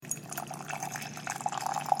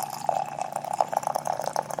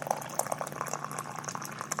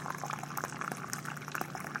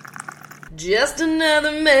Just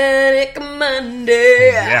another manic Monday.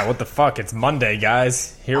 Yeah, what the fuck? It's Monday,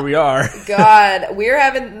 guys. Here we are. God, we're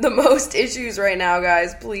having the most issues right now,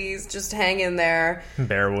 guys. Please, just hang in there.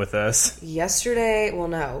 Bear with us.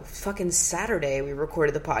 Fucking Saturday we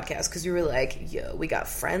recorded the podcast because we were like, yo, we got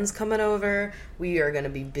friends coming over. We are going to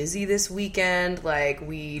be busy this weekend. Like,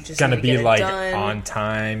 we just Gonna need to be get it like done. on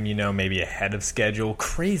time, maybe ahead of schedule.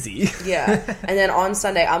 Crazy. Yeah. And then on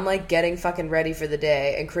Sunday, I'm like getting fucking ready for the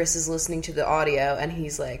day, and Chris is listening to the audio, and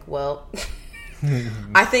he's like, well,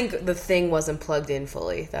 I think the thing wasn't plugged in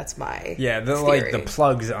fully. That's my Yeah, theory. the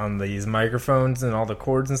plugs on these microphones and all the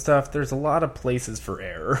cords and stuff, there's a lot of places for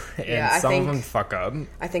error. And Yeah, some of them fuck up.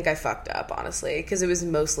 I think I fucked up, honestly, because it was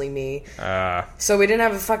mostly me. Uh, So we didn't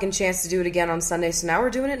have a fucking chance to do it again on Sunday, so now we're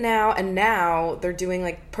doing it now, and now they're doing,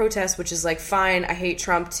 like, protests, which is, like, fine, I hate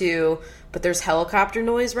Trump, too, but there's helicopter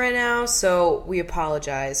noise right now, so we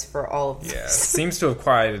apologize for all of yeah, this. seems to have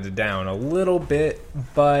quieted it down a little bit,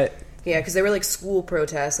 but... Yeah, because they were, like, school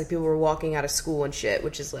protests, like, people were walking out of school and shit,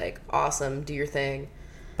 which is, like, awesome, do your thing.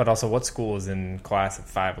 But also, what school is in class at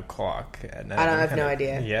 5 o'clock at night? I have no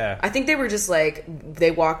idea. Yeah. I think they were just, like, they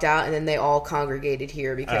walked out and then they all congregated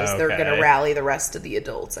here because they're going to rally the rest of the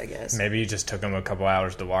adults, I guess. Maybe it just took them a couple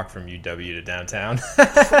hours to walk from UW to downtown.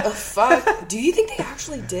 Oh, fuck. Do you think they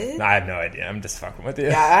actually did? I have no idea. I'm just fucking with you.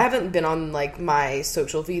 Yeah, I haven't been on, like, my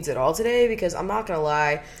social feeds at all today because I'm not going to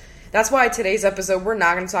lie. That's why today's episode, we're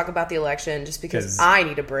not going to talk about the election just because I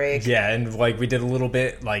need a break. Yeah, and, like, we did a little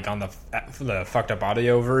bit, like, on the fucked up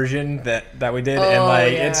audio version that we did. Oh, and,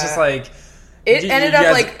 like, yeah. it's just, like... It ended up,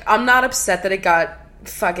 guys- like, I'm not upset that it got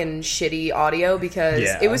fucking shitty audio because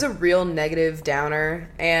Yeah. it was a real negative downer,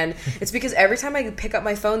 and it's because every time I pick up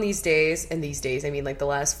my phone these days, and these days I mean like the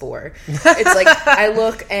last 4, it's like I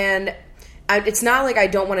look and it's not like I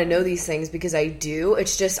don't want to know these things because I do,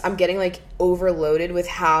 it's just I'm getting like overloaded with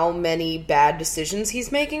how many bad decisions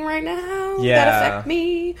he's making right now that affect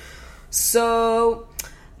me, so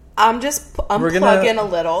I'm just unplugging a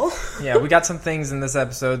little. Yeah, we got some things in this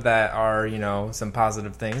episode that are, some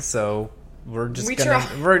positive things, so we're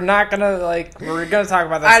not gonna, like, we're gonna talk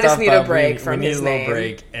about that I stuff. just need a break from we need his a little name.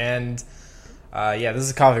 break. And, yeah, this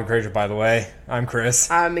is Coffee Creature, by the way. I'm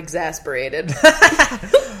Chris. I'm exasperated.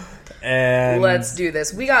 And Let's do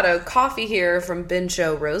this. We got a coffee here from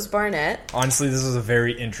Bincho Rose Barnett. honestly, this was a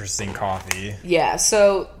very interesting coffee. Yeah,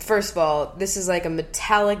 so first of all, this is like a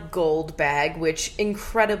metallic gold bag, which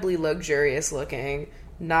incredibly luxurious looking.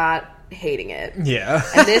 Not hating it. Yeah.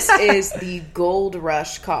 And this is the Gold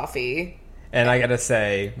Rush coffee. And I gotta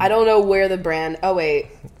say... I don't know where the brand... Oh, wait.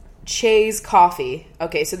 Chase Coffee.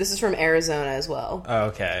 Okay, so this is from Arizona as well.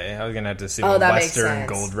 Okay, I was gonna have to assume Oh, a that makes Western sense.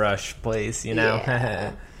 Gold Rush place,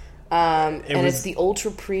 Yeah. It's the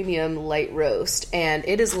Ultra Premium Light Roast. And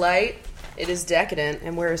it is light, it is decadent,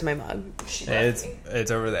 and where is my mug?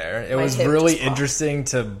 It's over there. It My was hip really just popped. interesting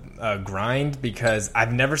to grind because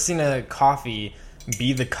I've never seen a coffee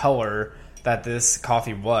be the color that this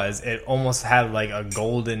coffee was. It almost had like a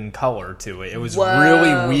golden color to it. It was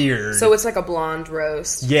really weird. So it's like a blonde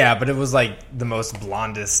roast. Yeah, but it was like the most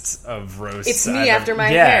blondest of roasts. It's me I've after ever- my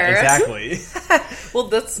yeah, hair. exactly. Well,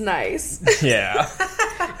 that's nice. Yeah.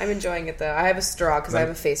 I'm enjoying it, though. I have a straw because I have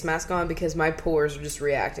a face mask on because my pores are just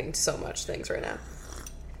reacting to so much things right now.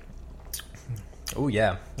 Oh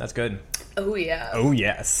yeah, that's good. Oh, yeah. Oh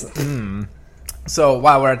yes. So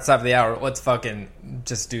while we're at the top of the hour, let's fucking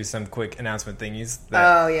just do some quick announcement thingies.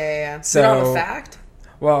 Oh, yeah. So- You don't have a fact?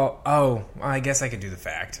 Well, I guess I could do the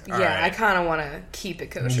fact. All Yeah, right. I kind of want to keep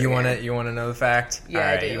it kosher. You want here. to know the fact? Yeah, All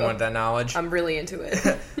I right, do. you want that knowledge? I'm really into it.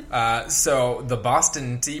 So the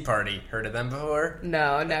Boston Tea Party, heard of them before?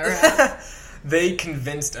 No, never have. They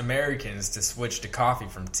convinced Americans to switch to coffee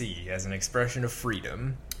from tea as an expression of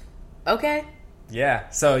freedom. Okay. Yeah,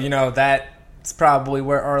 so that's probably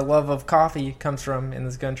where our love of coffee comes from in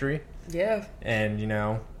this country. Yeah. And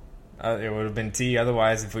it would have been tea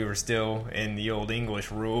otherwise if we were still in the old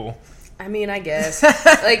English rule. I mean, I guess.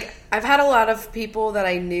 Like, I've had a lot of people that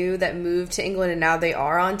I knew that moved to England and now they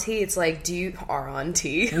are on tea. It's like, do you think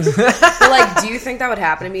that would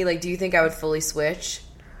happen to me? Like, do you think I would fully switch?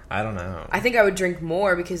 I don't know. I think I would drink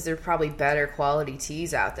more because there are probably better quality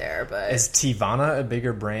teas out there, but... Is Teavana a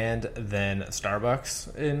bigger brand than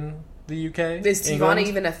Starbucks in the UK? Is Teavana England?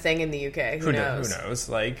 even a thing in the UK? Who knows? Who knows?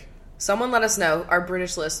 Like... Someone let us know, our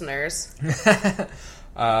British listeners.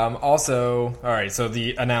 Also, all right, so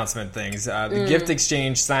the announcement things. The gift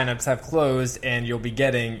exchange signups have closed, and you'll be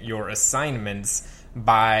getting your assignments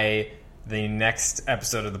by the next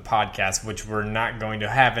episode of the podcast, which we're not going to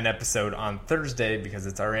have an episode on Thursday because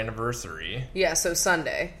it's our anniversary. Yeah, so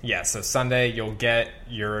Sunday. Yeah, so Sunday you'll get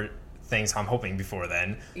your things. I'm hoping before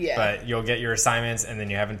then. Yeah. But you'll get your assignments, and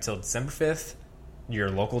then you have until December 5th,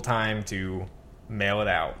 your local time, to mail it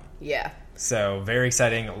out. Yeah. So very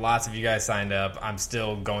exciting. Lots of you guys signed up. I'm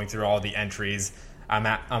still going through all the entries. I'm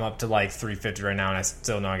up to like 350 right now, and I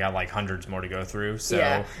still know I got like hundreds more to go through. So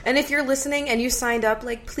yeah. And if you're listening and you signed up,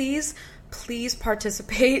 like, please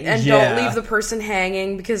participate and don't leave the person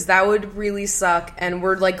hanging, because that would really suck. And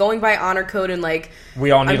we're like going by honor code, and like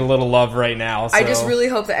we all need a little love right now. So. I just really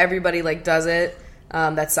hope that everybody like does it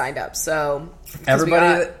that signed up. So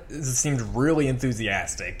everybody seemed really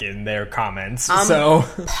enthusiastic in their comments. I'm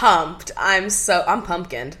pumped. I'm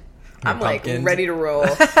pumpkined. I'm like ready to roll.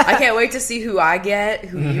 I can't wait to see who I get,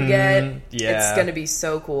 who you get. Yeah. It's going to be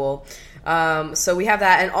so cool. So we have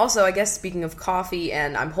that. And also, I guess, speaking of coffee,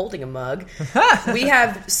 and I'm holding a mug, we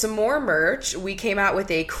have some more merch. We came out with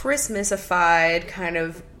a Christmasified kind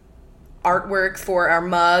of artwork for our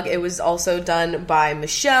mug. It was also done by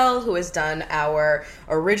Michelle, who has done our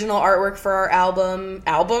original artwork for our album.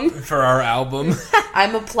 For our album.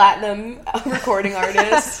 I'm a platinum recording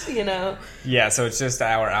artist, you know. Yeah, so it's just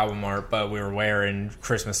our album art, but we were wearing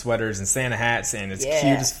Christmas sweaters and Santa hats, and it's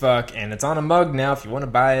cute as fuck, and it's on a mug now if you want to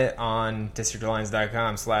buy it on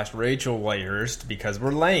districtalliance.com/Rachel Whitehurst, because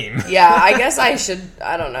we're lame. Yeah, I guess I should,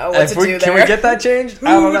 I don't know what to do there. Can we get that changed?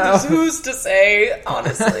 I don't know. Who's to say,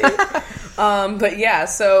 honestly. But yeah,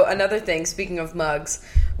 so another thing, speaking of mugs,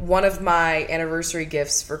 one of my anniversary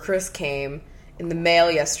gifts for Chris came in the mail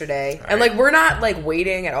yesterday. Right. And like, we're not like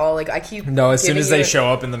waiting at all. Like, I keep as soon as they show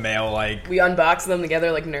up in the mail, like, we unbox them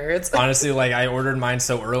together like nerds. Honestly, like, I ordered mine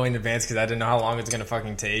so early in advance because I didn't know how long it's gonna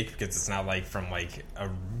fucking take, because it's not like from like a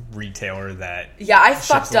retailer that I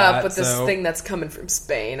fucked up with this thing that's coming from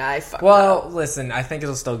Spain. Up. Listen, I think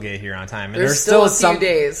it'll still get here on time. And there's still a few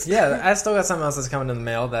days. Yeah, I still got something else that's coming in the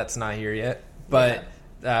mail that's not here yet. But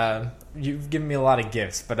you've given me a lot of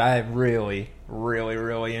gifts, but I really, really,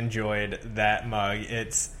 really enjoyed that mug.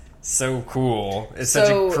 It's so cool. It's such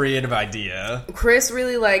a creative idea. Chris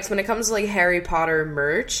really likes, when it comes to like Harry Potter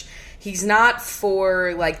merch, he's not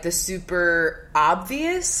for like the super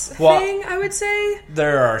obvious thing, I would say.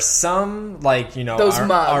 There are some, like, you know, those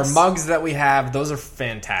our mugs that we have, those are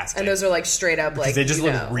fantastic. And those are like straight up like, they just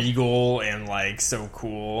look regal and like so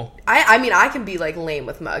cool. I mean, I can be like lame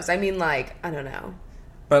with mugs. I mean, like, I don't know.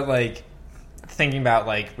 But like, thinking about,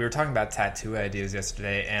 like, we were talking about tattoo ideas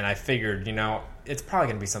yesterday, and I figured, you know, it's probably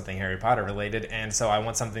going to be something Harry Potter related, and so I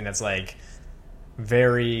want something that's like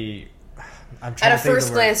very... At a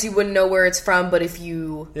first glance, you wouldn't know where it's from, but if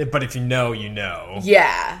you know, you know.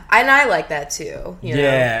 Yeah, and I like that too. You know?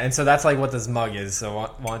 And so that's like what this mug is. So why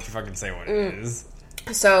don't you fucking say what it is?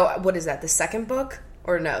 So what is that? The second book?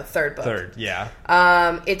 Or no, third book. Third, yeah.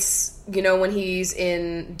 It's, you know, when he's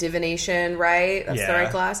in divination, right? That's the right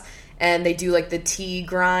class. And they do like the tea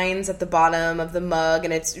grinds at the bottom of the mug,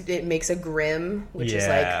 and it makes a grim, which is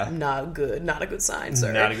like not a good sign,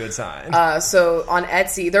 sir. Not a good sign. So on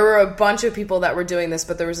Etsy, there were a bunch of people that were doing this,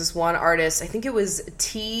 but there was this one artist, I think it was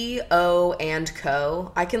T.O. and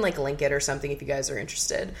Co. I can like link it or something if you guys are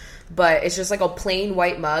interested. But it's just like a plain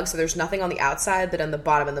white mug, so there's nothing on the outside, but on the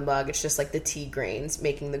bottom of the mug, it's just like the tea grains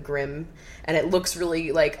making the grim, and it looks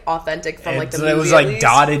really like authentic from like the movie. It was like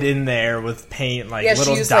dotted in there with paint, like little dots.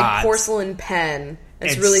 Yeah, she used like porcelain pen.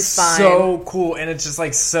 It's really fine. So cool, and it's just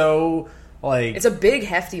like so like, it's a big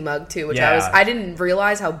hefty mug too, which I didn't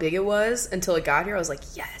realize how big it was until it got here. I was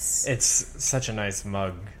like, yes, it's such a nice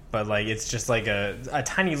mug. But, like, it's just, like, a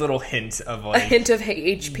tiny little hint of, like... A hint of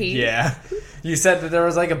HP. Yeah. You said that there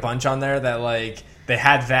was, like, a bunch on there that, like... They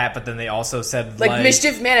had that, but then they also said, like...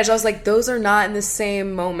 Mischief Managed. I was like, those are not in the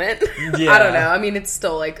same moment. Yeah. I don't know. I mean, it's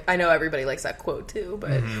still, like... I know everybody likes that quote, too,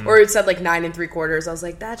 but... Mm-hmm. Or it said, like, 9 3/4. I was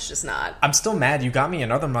like, that's just not... I'm still mad. You got me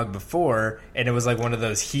another mug before, and it was, like, one of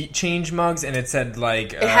those heat change mugs, and it said,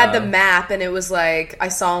 like... It had the map, and it was, like, I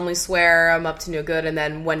solemnly swear I'm up to no good, and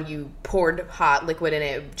then when you poured hot liquid in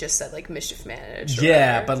it just said, like, Mischief Managed.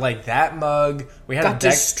 Yeah, but, like, that mug... We had got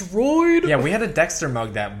destroyed! Yeah, we had a Dexter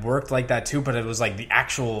mug that worked like that, too, but it was, like, the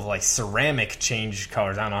actual, like, ceramic change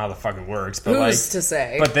colors. I don't know how the fuck it works, but who's to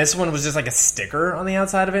say? But this one was just like a sticker on the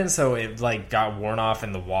outside of it, and so it like got worn off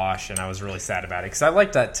in the wash, and I was really sad about it because I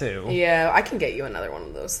liked that too. Yeah, I can get you another one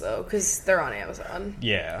of those though because they're on Amazon.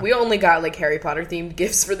 Yeah, we only got like Harry Potter themed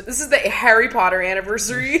gifts for this is the Harry Potter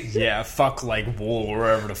anniversary. Yeah, fuck like wool or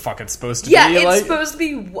whatever the fuck it's supposed to be. Yeah, it's supposed to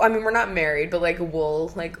be. I mean, we're not married, but like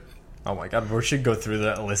wool, like. Oh my god, we should go through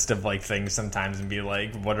that list of, like, things sometimes and be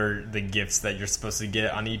like, what are the gifts that you're supposed to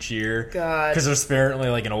get on each year? God. Because there's apparently,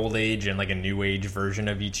 like, an old age and, like, a new age version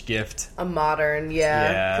of each gift. A modern,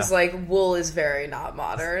 yeah. Because, like, wool is very not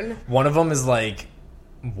modern. One of them is, like,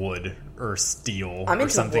 wood or steel I'm or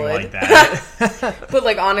into something wood. like that. But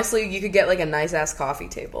like honestly, you could get like a nice ass coffee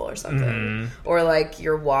table or something, or like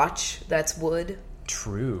your watch that's wood.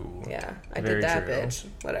 True. Yeah, I Very did that, true. bitch.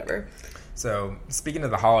 Whatever. So, speaking of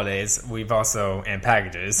the holidays, we've also, and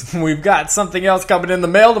packages, we've got something else coming in the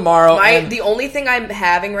mail tomorrow. The only thing I'm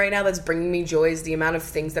having right now that's bringing me joy is the amount of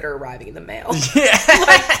things that are arriving in the mail. Yeah.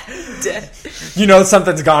 Like, You know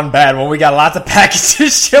something's gone bad when we got lots of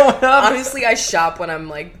packages showing up. honestly, I shop when I'm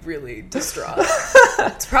like really distraught.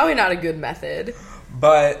 It's probably not a good method.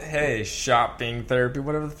 But, hey, shopping therapy,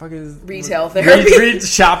 whatever the fuck is... Retail therapy.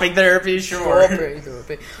 Shopping therapy, sure.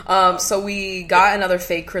 So we got another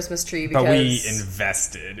fake Christmas tree because... But we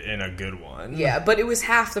invested in a good one. Yeah, but it was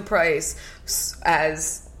half the price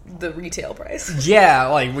as the retail price. Yeah,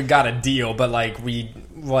 like, we got a deal, but, like, we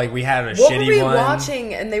had a shitty one. What were we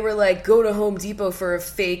watching? And they were like, go to Home Depot for a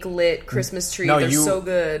fake lit Christmas tree. They're so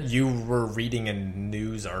good. You were reading a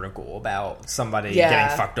news article about somebody Yeah.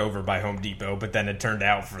 getting fucked over by Home Depot, but then it turned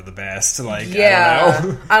out for the best. Like, Yeah. I don't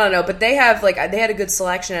know. I don't know, but they have like they had a good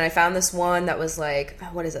selection, and I found this one that was like,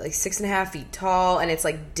 what is it, like 6.5 feet tall, and it's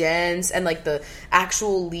like dense, and like the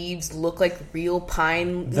actual leaves look like real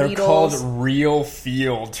pine They're needles. called real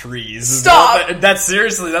feel trees. Stop! That's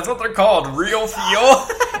seriously, that's what they're called. Real feel.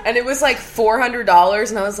 And it was like $400,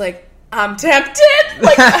 and I was like, I'm tempted.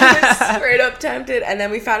 Like, I was straight up tempted. And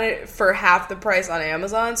then we found it for half the price on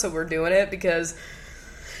Amazon, so we're doing it because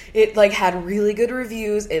it like had really good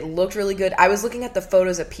reviews. It looked really good. I was looking at the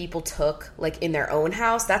photos that people took like in their own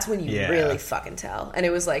house. That's when you really fucking tell. And it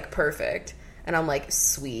was like perfect. And I'm like,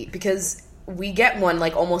 sweet, because we get one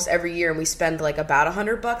like almost every year, and we spend like about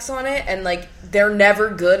 $100 on it, and like they're never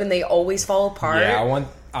good, and they always fall apart. Yeah,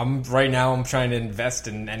 I'm trying to invest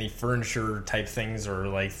in any furniture type things or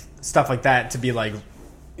like stuff like that to be like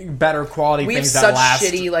better quality We have things such that last.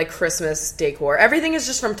 shitty like Christmas decor. Everything is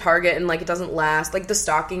just from Target, and like it doesn't last. Like the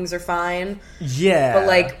stockings are fine, Yeah, but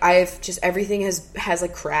like I've just everything has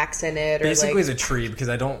like cracks in it. Or, basically like, it's a tree because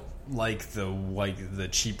I don't like the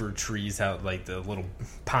cheaper trees out, like the little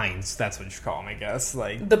pines. That's what you call them, I guess.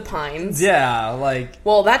 Like the pines. yeah, like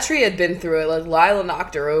Well, that tree had been through it. Like Lila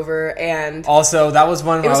knocked her over, and also that was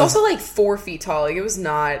when it was also like 4 feet tall. Like it was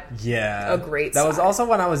not a great That was size. also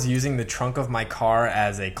when I was using the trunk of my car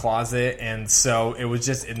as a closet, and so it was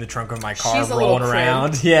just in the trunk of my car She's a little rolling around.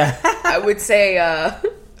 crimped. Yeah, I would say a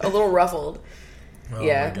little ruffled.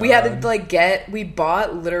 Yeah, my we had God. to like we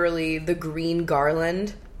bought literally the green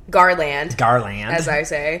garland, as I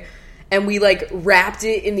say, and we like wrapped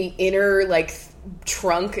it in the inner like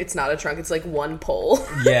trunk. It's not a trunk, it's like one pole.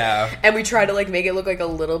 Yeah, And we tried to like make it look like a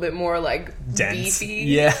little bit more like dense. beefy.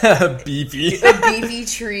 Yeah, beefy. A beefy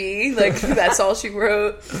tree. Like that's all she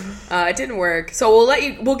wrote. It didn't work. So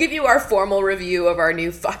we'll give you our formal review of our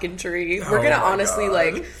new fucking tree. We're Oh gonna my honestly God.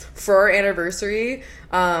 like for our anniversary,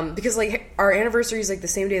 because like our anniversary is like the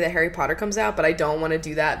same day that Harry Potter comes out, but I don't want to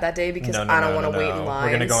do that day because I don't want to wait in lines.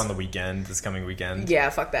 We're gonna go on the weekend, this coming weekend. Yeah,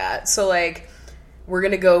 fuck that. So like we're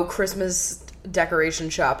gonna go Christmas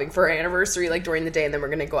decoration shopping for our anniversary like during the day, and then we're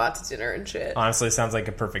gonna go out to dinner and shit. Honestly, it sounds like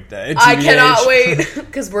a perfect day. I TBH. cannot wait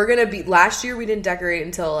because we're gonna be. Last year we didn't decorate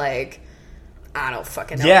until like I don't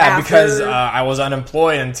fucking know. Yeah, after because I was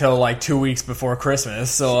unemployed until like 2 weeks before Christmas.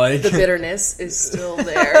 So like, the bitterness is still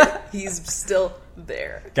there. He's still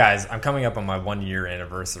there. guys, I'm coming up on my 1 year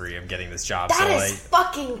anniversary of getting this job. That so is like,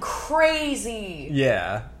 fucking crazy.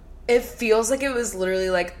 yeah, It feels like it was literally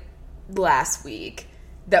like last week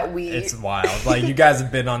that it's wild. Like you guys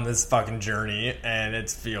have been on this fucking journey, and it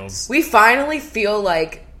feels. we finally feel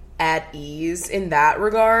like at ease in that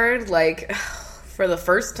regard. Like for the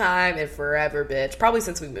first time in forever, bitch. Probably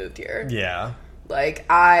since we moved here. Yeah. Like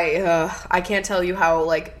I can't tell you how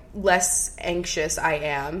like less anxious I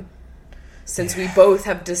am since we both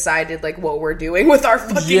have decided like what we're doing with our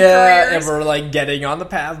fucking Yeah, careers. and we're like getting on the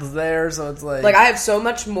paths there, so it's like Like I have so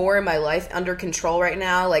much more in my life under control right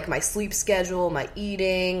now, like my sleep schedule, my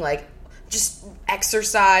eating, like just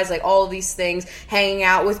exercise, like all of these things, hanging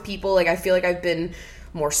out with people. Like I feel like I've been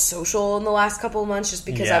more social in the last couple of months just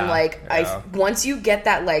because I'm like once you get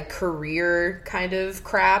that like career kind of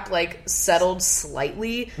crap like settled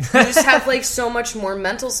slightly, you just have like so much more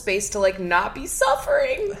mental space to like not be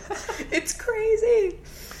suffering. It's crazy.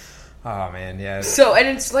 Oh man, yeah. So, and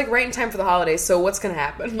it's like right in time for the holidays. So, what's gonna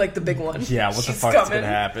happen? Like the big one. Yeah, what the She's fuck is coming. gonna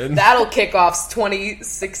happen? That'll kick off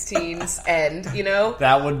 2016's end. You know.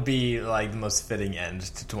 That would be like the most fitting end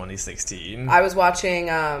to 2016. I was watching,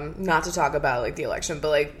 not to talk about like the election, but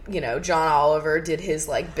like John Oliver did his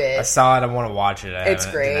like bit. I saw it. I want to watch it. It's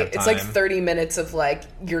great. It's like time. 30 minutes of like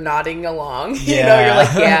you're nodding along. Yeah. You're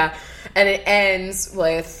like yeah, and it ends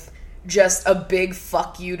with just a big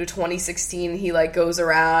fuck you to 2016. He like goes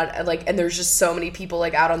around and like, and there's just so many people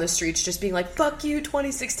like out on the streets just being like, fuck you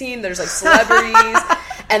 2016. There's like celebrities.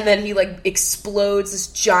 And then he like explodes this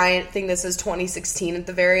giant thing that says 2016 at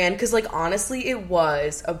the very end. Cause like honestly, it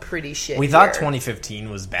was a pretty shit We year. thought 2015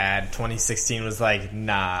 was bad. 2016 was like,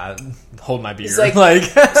 nah, hold my beer. It's like,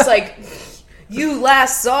 it's like, you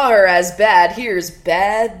last saw her as bad. Here's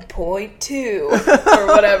bad point 2 or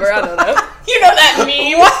whatever. I don't know. You know that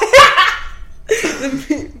meme?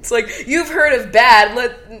 It's like, you've heard of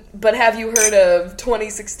bad, but have you heard of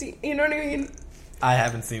 2016? You know what I mean? I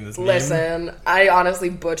haven't seen this meme. Listen, I honestly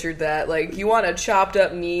butchered that. Like, you want a chopped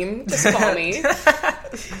up meme? Just call me.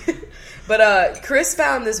 But Chris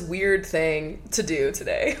found this weird thing to do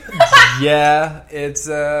today. Yeah, it's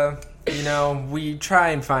you know, we try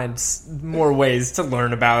and find more ways to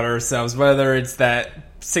learn about ourselves, whether it's that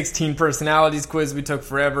 16 personalities quiz we took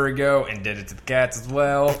forever ago and did it to the cats as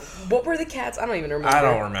well. What were the cats? I don't even remember. I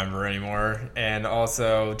don't remember anymore. And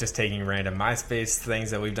also just taking random MySpace things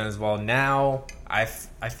that we've done as well. Now, I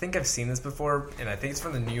think I've seen this before, and I think it's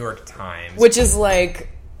from the New York Times. Which is like,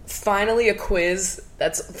 finally a quiz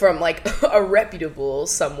that's from like a reputable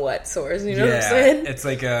somewhat source, you know what I'm saying? It's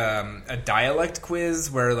like a dialect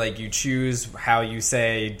quiz where like you choose how you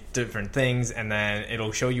say different things, and then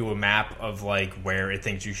it'll show you a map of like where it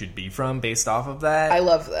thinks you should be from based off of that. I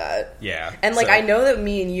love that. Yeah. And like, so, I know that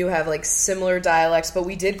me and you have like similar dialects, but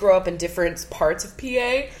we did grow up in different parts of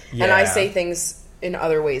PA, and I say things in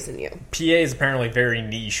other ways than you. PA is apparently very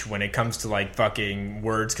niche when it comes to like fucking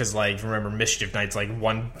words, because like, remember Mischief Night's like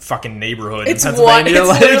one fucking neighborhood in Pennsylvania. It's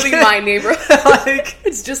like, literally my neighborhood. like,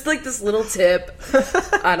 it's just like this little tip.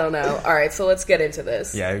 I don't know. All right, so let's get into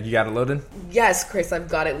this. Yeah, you got it loaded? Yes, Chris, I've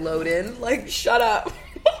got it loaded. Like, shut up.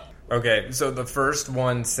 Okay, so the first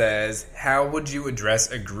one says, how would you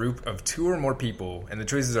address a group of 2 or more people? And the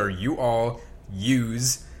choices are you all,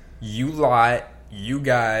 yous, you lot, you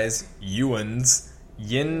guys, youans,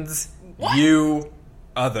 yins, What? you,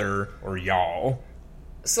 other, or y'all.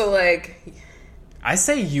 So like, I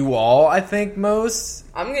say you all, I think, most.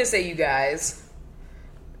 I'm gonna say you guys.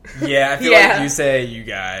 Yeah, I feel like you say you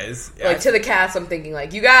guys. Like, to the cats, I'm thinking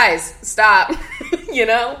like, you guys, stop. You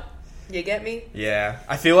know? You get me? Yeah.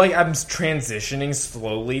 I feel like I'm transitioning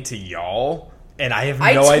slowly to y'all, and I have no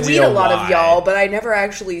I idea tweet a lot why. of y'all, but I never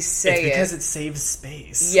actually say It's because it. it saves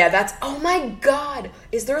space. Yeah, that's... Oh my god!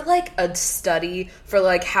 Is there, like, a study for,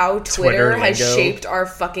 like, how Twitter has lingo. shaped our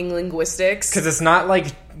fucking linguistics? Because it's not like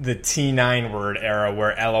the T9 word era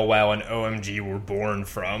where LOL and OMG were born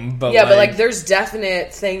from. But yeah, but, like, there's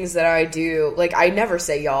definite things that I do. Like, I never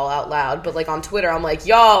say y'all out loud, but, like, on Twitter, I'm like,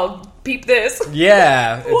 y'all, peep this.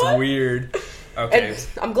 Yeah, it's What? weird. Okay. And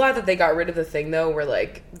I'm glad that they got rid of the thing, though, where,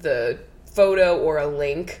 like, the photo or a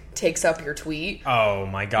link takes up your tweet. Oh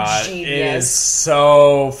my god. Genius. It is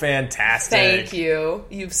so fantastic. Thank you.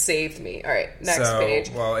 You've saved me. All right, next page.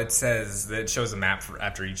 Well, it says that it shows a map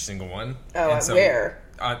after each single one. Oh, And so, where?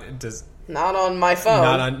 It does Not on my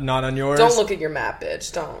phone. not on yours. Don't look at your map,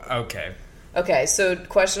 bitch. Don't. Okay. Okay, so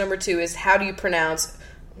question number 2 is, how do you pronounce...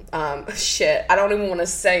 shit, I don't even want to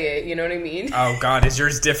say it, you know what I mean? Oh god, is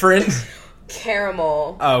yours different?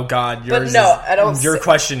 Caramel. Oh god, yours But no, I don't your say-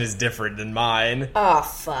 question is different than mine. Oh,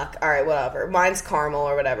 fuck. Alright, whatever. Mine's caramel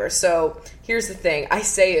or whatever. So, here's the thing. I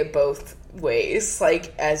say it both ways,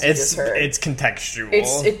 like, as you just heard. It's contextual.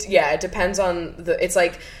 It depends on the... It's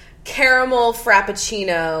like caramel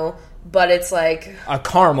frappuccino, but it's like... A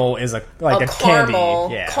caramel is a caramel,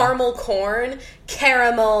 candy. Yeah. caramel corn,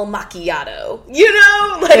 caramel macchiato. You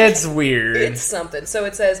know? Like, It's weird. It's something. So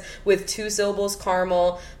it says, with 2 syllables,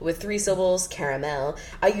 caramel. With 3 syllables, caramel.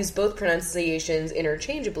 I use both pronunciations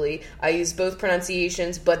interchangeably. I use both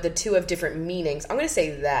pronunciations, but the 2 have different meanings. I'm going to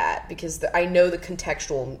say that, because I know the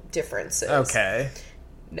contextual differences. Okay.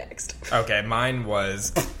 Next. Okay, mine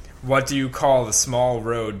was, what do you call the small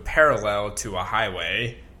road parallel to a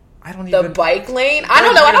highway? I don't The even... bike lane? I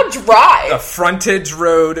don't know. I don't drive. A frontage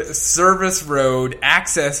road, service road,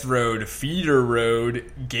 access road, feeder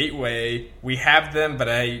road, gateway. We have them, but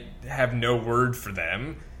I have no word for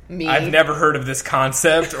them. Me. I've never heard of this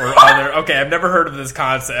concept or other... Okay, I've never heard of this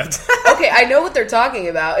concept. Okay, I know what they're talking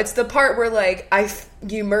about. It's the part where, like,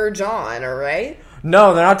 you merge on, alright?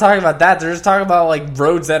 No, they're not talking about that. They're just talking about, like,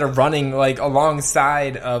 roads that are running, like,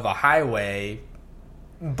 alongside of a highway,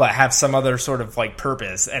 but have some other sort of, like,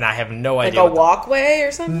 purpose, and I have no Like idea. a walkway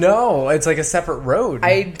or something? No, it's like a separate road.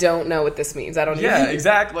 I don't know what this means. I don't Yeah, even...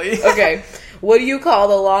 exactly. Okay. What do you call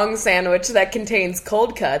the long sandwich that contains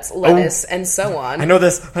cold cuts, lettuce, and so on? I know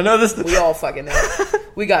this. We all fucking know.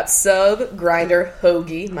 We got sub, grinder,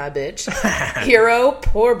 hoagie, my bitch. Hero,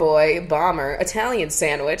 poor boy, bomber, Italian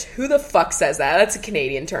sandwich. Who the fuck says that? That's a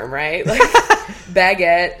Canadian term, right? Like,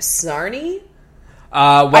 baguette, sarnie?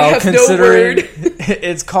 Well, considering no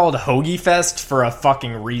it's called Hoagie Fest for a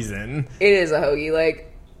fucking reason. It is a hoagie.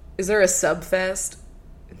 Like, is there a sub fest?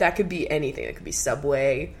 That could be anything. It could be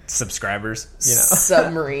Subway. Subscribers, you know.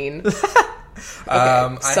 Submarine. Okay.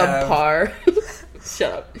 Subpar.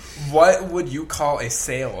 Shut up. What would you call a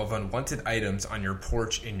sale of unwanted items on your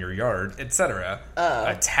porch, in your yard, etc.?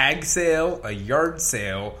 A tag sale, a yard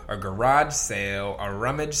sale, a garage sale, a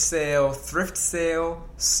rummage sale, thrift sale,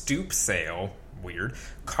 stoop sale. Weird.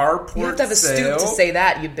 Carport You have to have a sale. stoop to say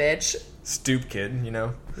that, you bitch. Stoop kid, you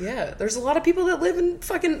know. Yeah, there's a lot of people that live in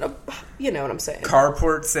fucking, you know what I'm saying.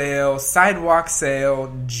 Carport sale, sidewalk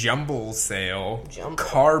sale, jumble sale,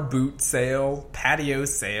 car boot sale, patio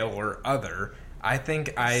sale, or other. I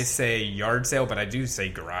think I say yard sale, but I do say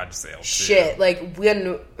garage sale too. Shit, like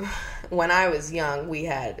when I was young, we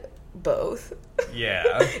had both.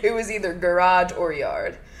 Yeah. It was either garage or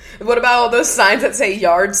yard. What about all those signs that say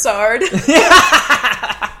yard sard?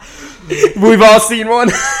 We've all seen one.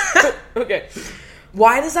 Okay.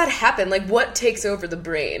 Why does that happen? Like, what takes over the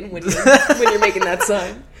brain when you're making that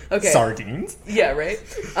sign? Okay. Sardines. Yeah, right?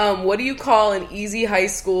 What do you call an easy high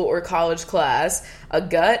school or college class? A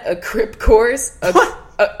gut, a crip course,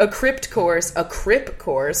 a crypt course, a crip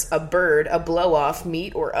course, a bird, a blow-off,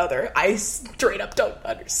 meat, or other? I straight up don't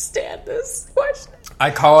understand this question.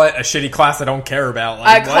 I call it a shitty class I don't care about.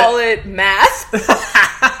 Like, call it math.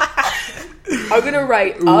 I'm going to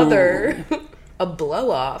write other, a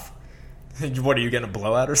blow-off. What, are you getting a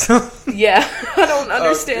blowout or something? Yeah, I don't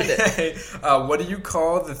understand it. What do you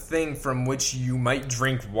call the thing from which you might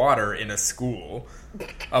drink water in a school?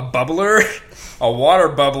 A bubbler, a water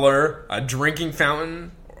bubbler, a drinking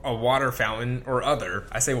fountain, a water fountain, or other?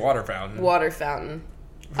 I say water fountain. Water fountain.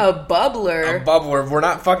 A bubbler. A bubbler. We're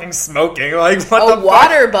not fucking smoking. Like, what the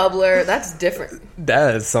water bubbler. That's different.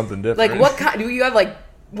 That is something different. Like, what kind? Do you have, like,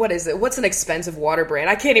 what is it? What's an expensive water brand?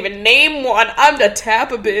 I can't even name one. I'm the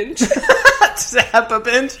Tap-a-Binge.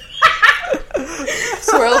 Tap-a-Binge?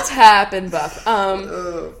 Swirl, tap, and buff.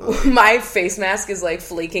 My face mask is, like,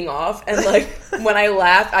 flaking off, and, like, when I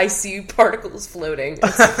laugh, I see particles floating.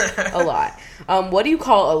 It's a lot. What do you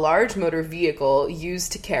call a large motor vehicle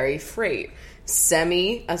used to carry freight?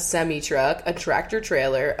 A semi-truck, a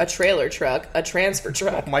tractor-trailer, a trailer truck, a transfer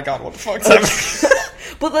truck. Oh my god, what the fuck's that?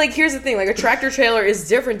 But, like, here's the thing. Like, a tractor-trailer is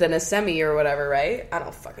different than a semi or whatever, right? I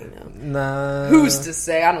don't fucking know. Nah. Who's to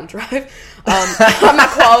say? I don't drive. I'm not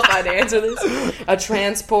qualified to answer this. A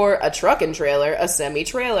transport, a truck and trailer, a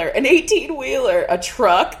semi-trailer, an 18-wheeler, a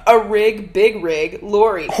truck, a rig, big rig,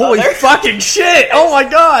 lorry. Holy fucking shit! Oh my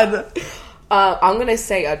god! I'm gonna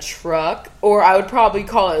say a truck, or I would probably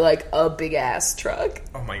call it, like, a big-ass truck.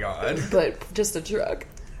 Oh my god. But just a truck.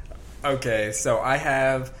 Okay, so I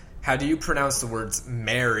have... How do you pronounce the words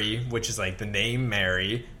Mary, which is like the name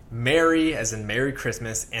Mary, Merry as in Merry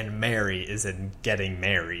Christmas, and Mary is in getting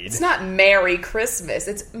married? It's not Merry Christmas.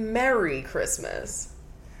 It's Merry Christmas.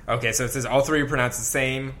 Okay, so it says all three are pronounced the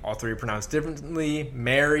same. All three are pronounced differently.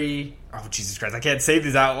 Mary... Oh, Jesus Christ. I can't say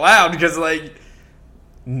these out loud because, like...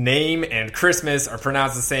 Name and Christmas are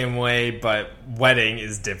pronounced the same way, but wedding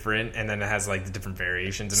is different, and then it has, like, the different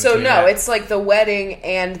variations. So, no, it's like the wedding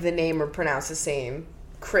and the name are pronounced the same.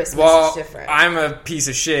 Christmas is different. I'm a piece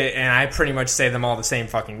of shit, and I pretty much say them all the same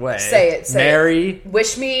fucking way. Say it. Merry.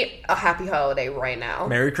 Wish me a happy holiday right now.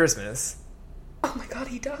 Merry Christmas. Oh my god,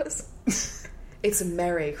 he does. It's a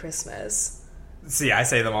Merry Christmas. See, I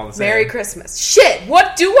say them all the same. Merry Christmas. Shit,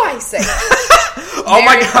 what do I say? Oh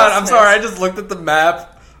my god, I'm sorry. I just looked at the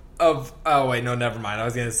map of... Oh, wait, no, never mind. I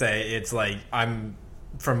was going to say, it's like, I'm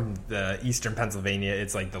from the eastern Pennsylvania.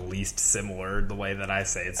 It's like the least similar the way that I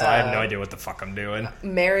say it. So I have no idea what the fuck I'm doing.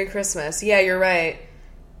 Merry Christmas. Yeah, you're right.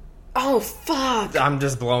 Oh, fuck. I'm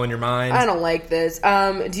just blowing your mind. I don't like this.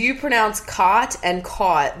 Do you pronounce caught and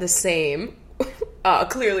caught the same?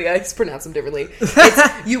 Clearly, I just pronounce them differently.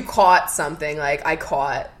 It's, you caught something. Like, I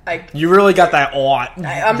caught. You really got that ought.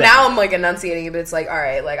 Now I'm, like, enunciating it, but it's like, all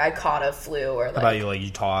right, like, I caught a flu. Or like, how about you, like,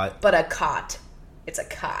 you taught? But a cot. It's a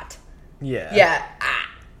cot. Yeah. Yeah.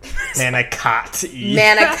 Manicotti.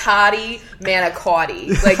 Manicotti,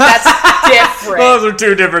 manicotti. Like, that's different. Those are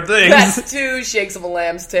two different things. That's two shakes of a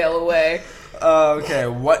lamb's tail away. Okay,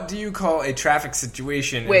 what do you call a traffic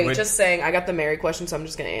situation? Wait, just saying, I got the Mary question, so I'm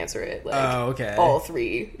just going to answer it. Like, okay. All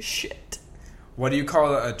three. Shit. What do you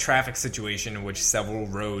call a traffic situation in which several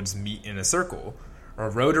roads meet in a circle? a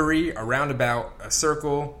rotary, a roundabout, a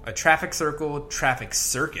circle, a traffic circle, traffic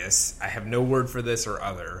circus. I have no word for this or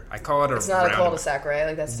other. I call it a It's not a cul-de-sac, right?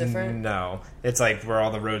 Like, that's different? No. It's like where all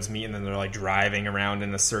the roads meet and then they're like driving around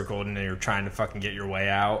in a circle and then you're trying to fucking get your way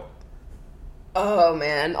out. Oh,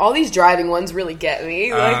 man. All these driving ones really get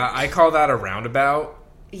me. Like, I call that a roundabout.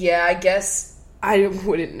 yeah, I guess I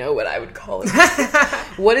wouldn't know what I would call it.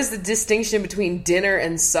 What is the distinction between dinner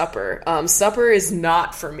and supper? Supper is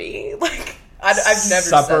not for me. Like, I've never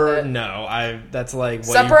supper, said that. No. That's like what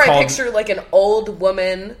supper, you called, I picture like an old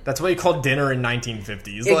woman. That's what you called dinner in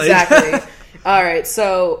 1950s. Exactly. All right,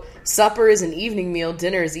 so supper is an evening meal.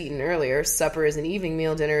 Dinner is eaten earlier. Supper is an evening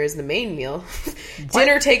meal. Dinner is the main meal.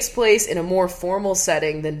 Dinner takes place in a more formal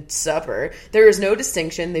setting than supper. There is no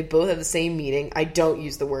distinction. They both have the same meaning. I don't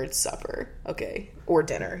use the word supper. Okay. Or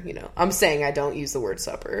dinner, you know. I'm saying I don't use the word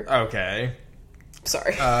supper. Okay.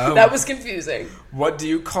 Sorry. That was confusing. What do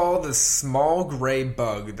you call the small gray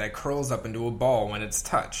bug that curls up into a ball when it's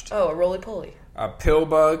touched? Oh, a roly-poly. A pill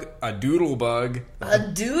bug, a doodle bug, A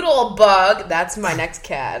doodle bug. That's my next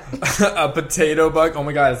cat. a potato bug. Oh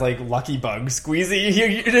my god, it's like Lucky Bug. Squeezy,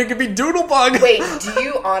 it could be Doodle Bug. Wait, do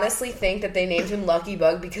you honestly think that they named him Lucky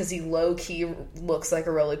Bug because he low-key looks like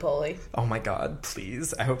a roly-poly? Oh my god,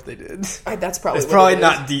 please. I hope they did. That's probably It's what probably it is.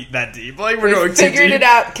 not that deep. Like, we're going too Figured deep. it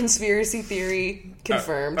out. Conspiracy theory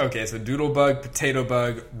confirmed. Okay, so Doodle Bug, Potato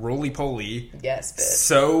Bug, Roly-Poly, Yes, bitch.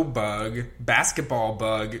 So Bug, Basketball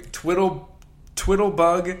Bug, Twiddle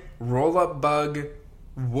Bug, Roll-Up Bug,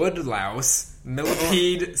 Woodlouse,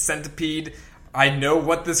 Millipede, Centipede. I know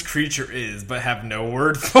what this creature is, but have no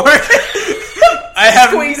word for it. I have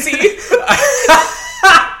Squeezy.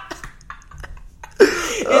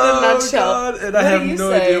 In a nutshell. God, and What I have do you no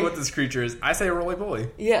say? idea what this creature is. I say Roly-Poly.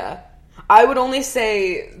 Yeah. I would only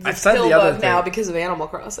say the I've said pill the other bug now thing. because of Animal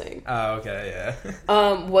Crossing. Oh, okay,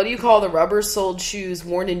 yeah. What do you call the rubber-soled shoes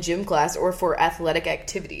worn in gym class or for athletic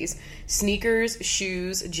activities? Sneakers,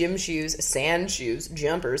 shoes, gym shoes, sand shoes,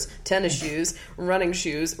 jumpers, tennis shoes, running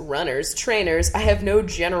shoes, runners, trainers. I have no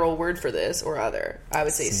general word for this or other. I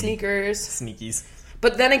would say sneakers. Sneakies.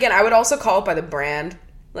 But then again, I would also call it by the brand.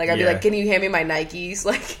 Like, I'd be Yeah. like, can you hand me my Nikes?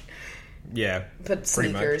 Like, Yeah. but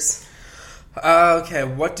pretty much. sneakers. Okay,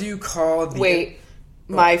 what do you call the... Wait,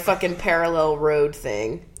 my fucking parallel road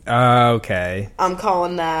thing. Okay. I'm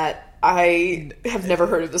calling that. I have never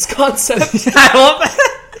heard of this concept. I love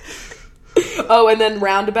that. Oh, and then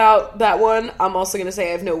roundabout, that one, I'm also going to say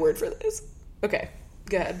I have no word for this. Okay,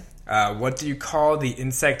 go ahead. What do you call the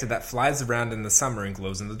insect that flies around in the summer and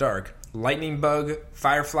glows in the dark? Lightning bug,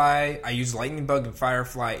 firefly. I use lightning bug and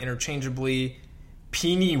firefly interchangeably.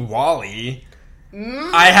 Peeny Wally.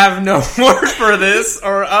 I have no word for this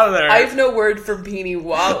or other. I have no word for Peeny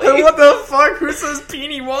Wally. What the fuck? Who says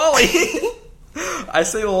Peeny Wally? I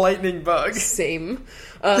say lightning bug. Same.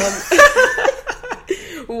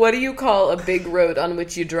 What do you call a big road on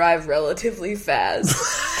which you drive relatively fast?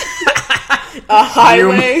 A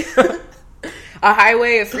highway. A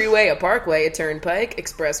highway, a freeway, a parkway, a turnpike,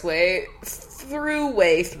 expressway,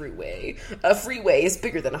 throughway. A freeway is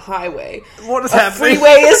bigger than a highway. What is A happening?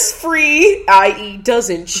 freeway is free, i.e.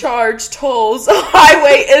 doesn't charge tolls. A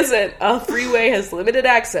highway isn't. A freeway has limited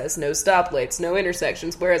access, no stoplights, no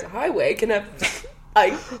intersections, whereas a highway can have...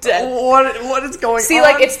 What is going See, on?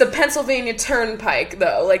 like, it's the Pennsylvania Turnpike,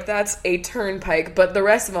 though. Like, that's a turnpike, but the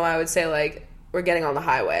rest of them, I would say, like, we're getting on the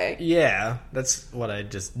highway. Yeah, that's what I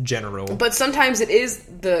just general. But sometimes it is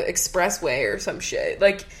the expressway or some shit.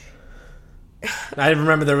 Like, I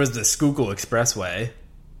remember there was the Schuylkill Expressway.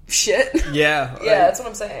 shit. Yeah. Yeah, that's what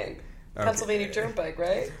I'm saying. Pennsylvania Turnpike,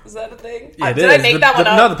 right? Is that a thing? Yeah, it Did is. I make that one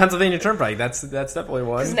up? No, the Pennsylvania Turnpike. That's definitely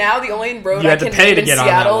one. Because now the only road You I had to can pay name to in get on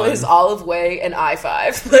that Seattle one. is Olive Way and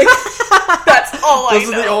I-5. Like, that's all I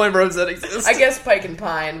Those know. are the only roads that exist. I guess Pike and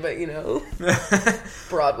Pine, but, you know,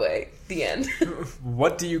 Broadway. The end.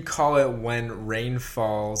 What do you call it when rain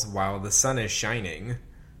falls while the sun is shining?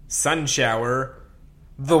 Sun shower.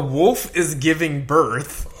 The wolf is giving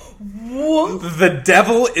birth. Whoa. The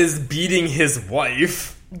devil is beating his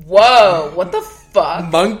wife. Whoa, what the fuck?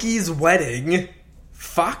 Monkey's wedding.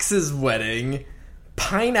 Fox's wedding.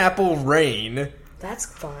 Pineapple rain. That's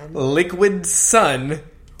fun. Liquid sun.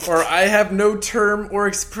 Or I have no term or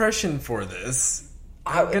expression for this.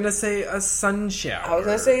 I'm gonna say a sun shower. I was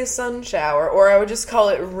gonna say a sun shower, or I would just call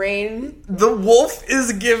it rain. The wolf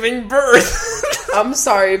is giving birth. I'm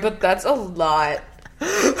sorry, but that's a lot.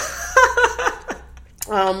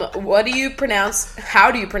 What do you pronounce?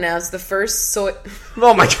 How do you pronounce the first soy?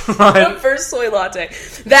 Oh my The god. first soy latte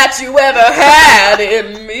that you ever had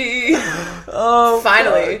in me. Oh,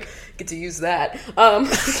 Finally, fuck. get to use that.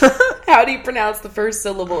 How do you pronounce the first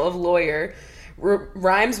syllable of lawyer?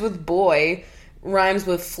 rhymes with boy, rhymes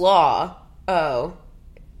with flaw. Oh.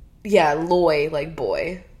 Yeah, loy, like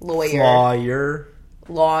boy. Lawyer.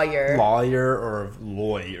 Lawyer or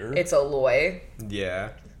lawyer. It's a loy. Yeah.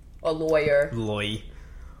 A lawyer. Loy.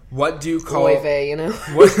 What do you call... Loive, you know?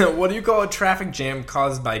 what do you call a traffic jam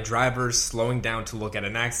caused by drivers slowing down to look at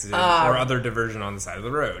an accident or other diversion on the side of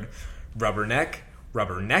the road?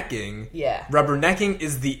 Rubbernecking. Yeah. Rubbernecking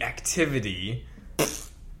is the activity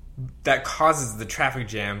that causes the traffic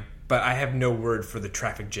jam, but I have no word for the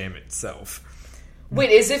traffic jam itself. Wait,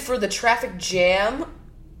 is it for the traffic jam?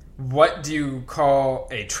 What do you call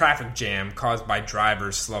a traffic jam caused by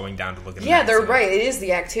drivers slowing down to look at an Yeah, they're accident? right. It is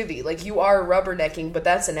the activity. Like, you are rubbernecking, but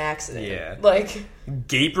that's an accident. Yeah. Like...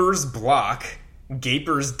 Gaper's block,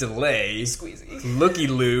 Gaper's delay, Squeezy.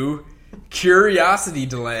 Looky-loo, curiosity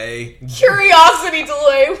delay, Curiosity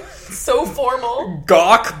delay. So formal.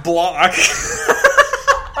 gawk block.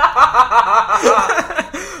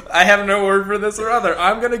 I have no word for this or other.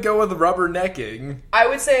 I'm going to go with rubbernecking. I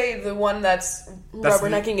would say the one that's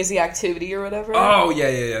rubbernecking is the activity or whatever. Oh,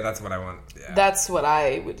 yeah. That's what I want. Yeah. That's what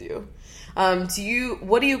I would do.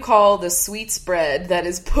 What do you call the sweet spread that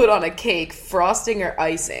is put on a cake, frosting or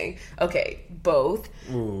icing? Okay, both.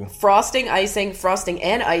 Ooh. Frosting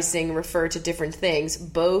and icing refer to different things.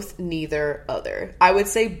 Both, neither, other. I would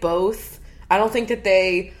say both. I don't think that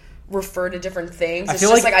they refer to different things. It's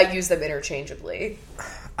just like I use them interchangeably.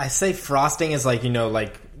 I say frosting is like,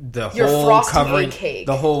 like the You're whole frosting covering, a cake.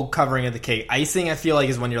 the whole covering of the cake. Icing, I feel like,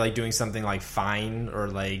 is when you're like doing something like fine or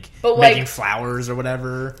like But, making like, flowers or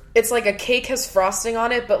whatever. It's like a cake has frosting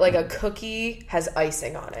on it, but like a cookie has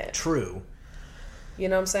icing on it. True. You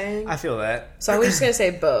know what I'm saying? I feel that. So I'm just going to say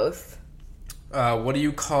both. What do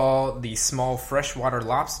you call the small freshwater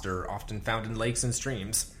lobster often found in lakes and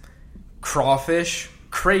streams? Crawfish,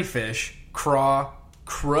 crayfish,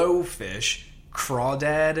 crowfish,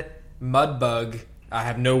 crawdad, mudbug. I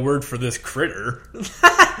have no word for this critter.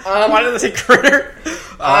 Why did I say critter?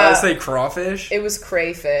 I say crawfish. It was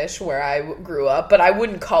crayfish where I grew up, but I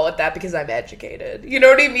wouldn't call it that because I'm educated. You know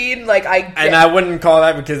what I mean? Like I wouldn't call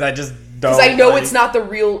that because I just don't. Because I know it's not the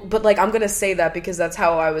real, but like I'm gonna say that because that's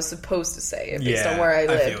how I was supposed to say it based on where I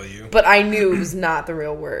live. I feel you. But I knew it was not the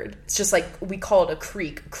real word. It's just like we call it a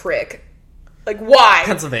crick. Like, why?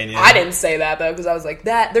 Pennsylvania. I didn't say that, though, because I was like,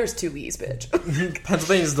 there's two E's, bitch.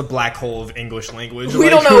 Pennsylvania is the black hole of English language. We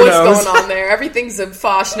don't know what's going on there. Everything's a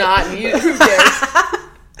Foshnot, and who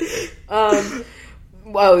cares?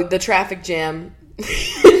 The traffic jam.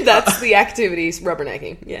 That's the activities.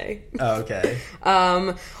 Rubbernecking. Yay. Oh, okay.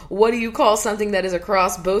 What do you call something that is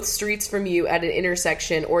across both streets from you at an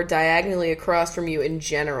intersection or diagonally across from you in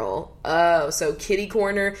general? Oh, so kitty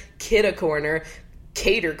corner, kidda corner,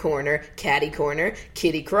 cater corner, catty corner,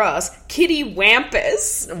 kitty cross, kitty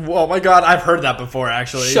wampus. Oh my god, I've heard that before,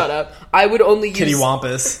 actually. Shut up. I would only use... Kitty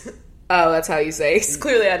wampus. Oh, that's how you say it.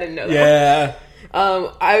 Clearly I didn't know that.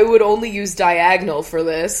 Yeah. I would only use diagonal for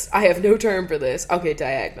this. I have no term for this. Okay,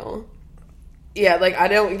 diagonal. Yeah, like, I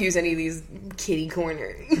don't use any of these kitty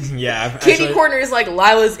corner. Yeah. Kitty corner is like,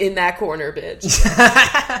 Lila's in that corner, bitch.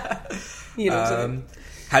 You know what I'm saying?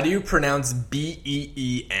 How do you pronounce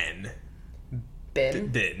B-E-E-N?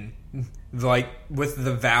 Bin. Like, with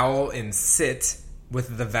the vowel in sit,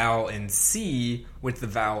 with the vowel in C, with the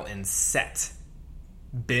vowel in set.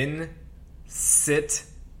 Bin, sit,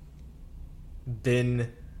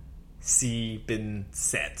 bin, see, bin,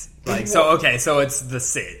 set. Like, so it's the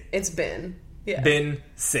sit. It's been. Yeah. Bin,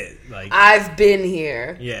 sit. Like, I've been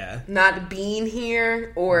here. Yeah. Not been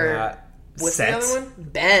here, or what's set. the other one?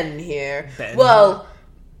 Been here. Ben. Well,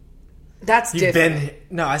 that's You've different. been...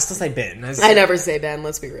 No, I still say bin. I never say Ben,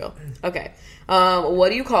 let's be real. Okay. What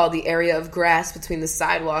do you call the area of grass between the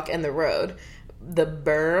sidewalk and the road? The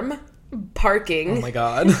berm, parking. Oh my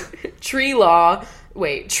god. Tree lawn,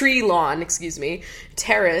 excuse me.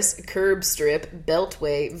 Terrace, curb strip,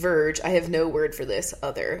 beltway, verge. I have no word for this.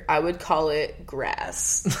 Other. I would call it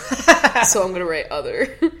grass. So I'm going to write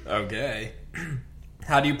other. Okay.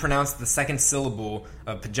 How do you pronounce the second syllable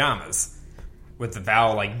of pajamas? With the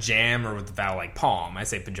vowel like jam or with the vowel like palm? I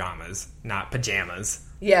say pajamas, not pajamas.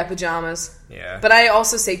 Yeah, pajamas. Yeah. But I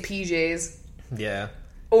also say PJs. Yeah.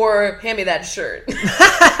 Or hand me that shirt.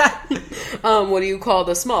 What do you call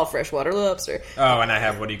the small freshwater lobster? Oh, and I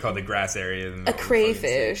have, what do you call the grass area? A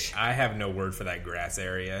crayfish. I have no word for that grass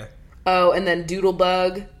area. Oh, and then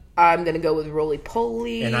doodlebug. I'm going to go with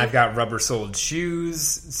roly-poly. And I've got rubber-soled shoes,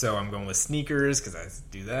 so I'm going with sneakers because I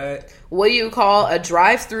do that. What do you call a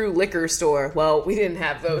drive-through liquor store? Well, we didn't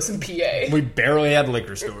have those in PA. We barely had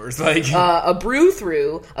liquor stores. A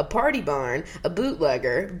brew-through, a party barn, a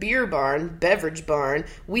bootlegger, beer barn, beverage barn.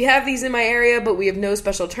 We have these in my area, but we have no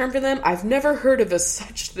special term for them. I've never heard of a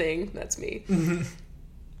such thing. That's me.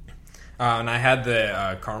 And I had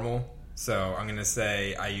the caramel. So I'm going to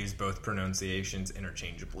say I use both pronunciations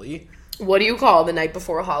interchangeably. What do you call the night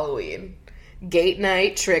before Halloween? Gate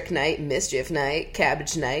night, trick night, mischief night,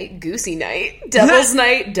 cabbage night, goosey night, devil's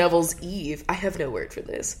night, devil's eve. I have no word for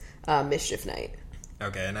this. Mischief night.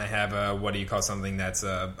 Okay, and I have what do you call something that's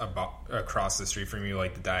across the street from you,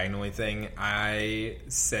 like the diagonally thing? I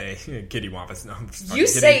say kitty wampus. No, I'm just you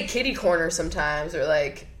say kitty corner sometimes, or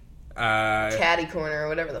like catty corner, or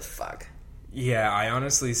whatever the fuck. Yeah, I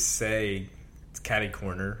honestly say it's catty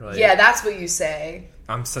corner. Yeah, that's what you say.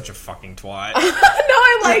 I'm such a fucking twat. No,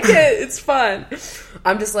 I like it. It's fun.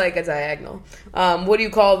 I'm just like a diagonal. What do you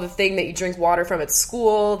call the thing that you drink water from at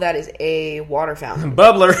school? That is a water fountain.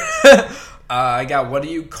 Bubbler. I got,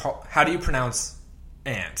 how do you pronounce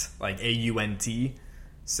ant? Like A-U-N-T?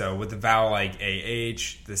 So with the vowel like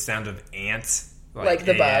A-H, the sound of ant. Like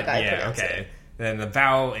the bug, I pronounce it. Then the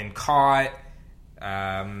vowel in caught.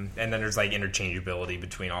 And then there's like interchangeability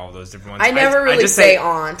between all of those different ones. I never really say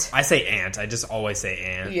aunt. I say aunt. I just always say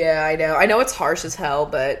aunt. Yeah, I know. I know it's harsh as hell,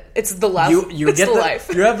 but it's the life. It's the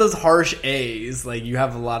life. You have those harsh A's. Like you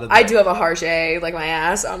have a lot of. I do have a harsh A, like my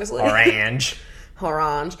ass, honestly. Orange.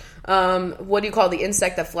 Orange. What do you call the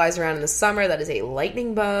insect that flies around in the summer? That is a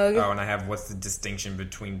lightning bug. Oh, and I have what's the distinction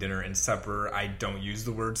between dinner and supper? I don't use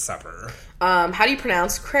the word supper. How do you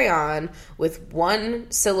pronounce crayon? With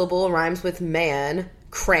one syllable rhymes with man.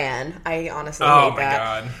 Crayon. I honestly hate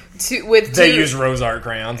that. Oh my god. They use rose art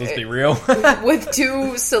crayons, let's be real. With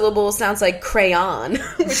two syllables sounds like crayon,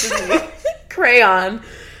 which is me. Crayon.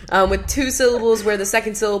 With two syllables where the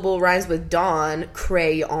second syllable rhymes with dawn.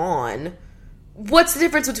 Crayon. What's the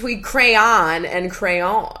difference between crayon and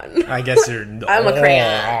crayon? I guess you're... I'm a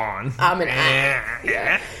crayon. I'm an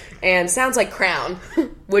yeah. And sounds like crown,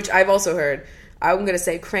 which I've also heard. I'm going to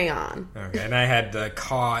say crayon. Okay, and I had the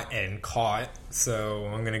caught and caught, so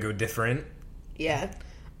I'm going to go different. Yeah.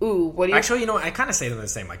 Ooh, what do you... Actually, you know what? I kind of say them the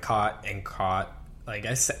same, like caught and caught. Like,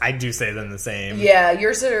 I do say them the same. Yeah,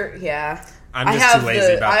 yours are... Yeah. I'm just too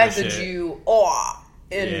lazy about this shit. I have the Jew...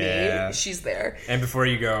 in me. She's there. And before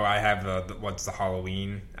you go, I have what's the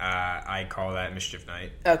Halloween? I call that Mischief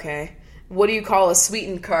Night. Okay. What do you call a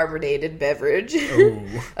sweetened carbonated beverage? Ooh.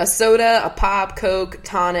 A soda, a pop, Coke,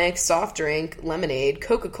 tonic, soft drink, lemonade,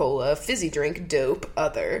 Coca-Cola, fizzy drink, dope,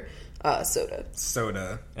 other, soda.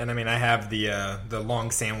 Soda. And I mean, I have the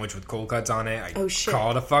long sandwich with cold cuts on it. Shit.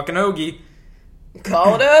 Call it a fucking hoagie.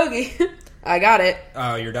 Call it a hoagie. I got it.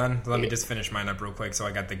 Oh, you're done? Let me just finish mine up real quick. So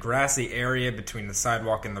I got the grassy area between the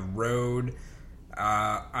sidewalk and the road.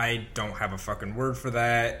 I don't have a fucking word for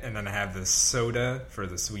that. And then I have the soda for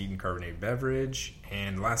the sweetened carbonated beverage.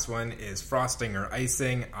 And last one is frosting or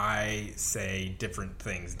icing. I say different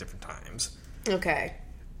things different times. Okay.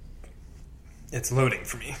 It's loading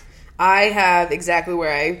for me. I have exactly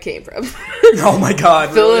where I came from. Oh my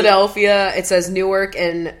god. Philadelphia. Really? It says Newark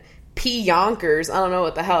and P. Yonkers. I don't know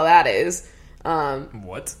what the hell that is.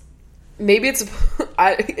 What? Maybe it's...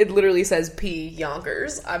 it literally says P.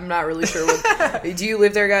 Yonkers. I'm not really sure what... Do you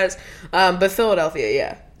live there, guys? But Philadelphia,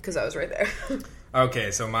 yeah. Because I was right there.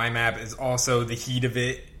 Okay, so my map is also... The heat of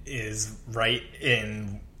it is right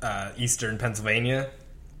in eastern Pennsylvania.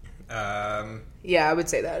 Yeah, I would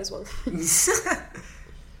say that as well.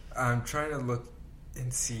 I'm trying to look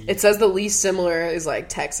and see... It says the least similar is like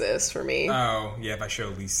Texas for me. Oh, yeah, if I show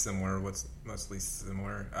least similar, what's most least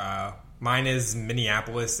similar? Mine is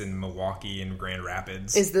Minneapolis and Milwaukee and Grand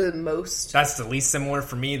Rapids. Is the most... That's the least similar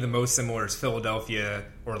for me. The most similar is Philadelphia,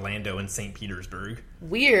 Orlando, and St. Petersburg.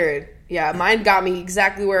 Weird. Yeah, mine got me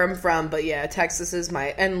exactly where I'm from, but yeah, Texas is my...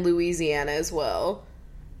 And Louisiana as well.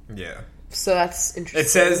 Yeah. So that's interesting. It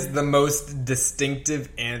says the most distinctive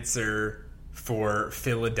answer for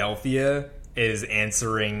Philadelphia is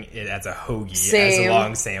answering it as a hoagie. Same. As a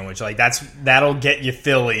long sandwich. Like that'll get you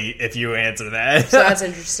Philly if you answer that. So that's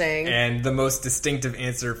interesting. And the most distinctive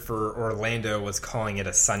answer for Orlando was calling it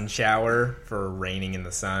a sun shower for raining in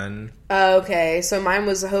the sun. Okay, so mine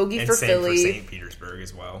was a hoagie and for same Philly. For St. Petersburg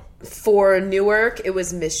as well. For Newark, it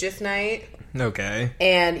was Mischief Night. Okay.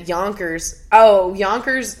 And Yonkers. Oh,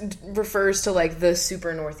 Yonkers refers to like the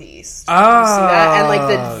super northeast. Oh, you see that? And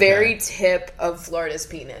like the very tip of Florida's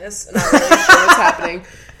penis. Not really sure what's happening.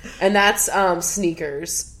 And that's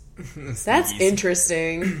sneakers. That's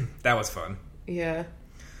interesting. That was fun. Yeah.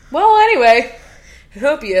 Well, anyway, I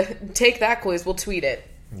hope you take that quiz. We'll tweet it.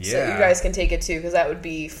 Yeah. So you guys can take it too, because that would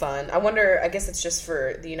be fun. I wonder, I guess it's just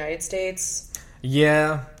for the United States.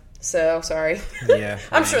 Yeah. So, sorry. Yeah.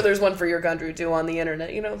 I'm sure there's one for your country too on the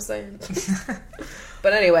internet, you know what I'm saying?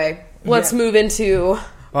 But anyway, let's move into...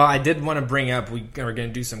 Well, I did want to bring up, we are going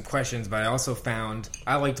to do some questions, but I also found,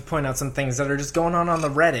 I like to point out some things that are just going on the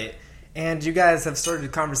Reddit. And you guys have started a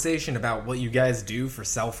conversation about what you guys do for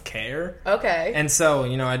self-care. Okay. And so,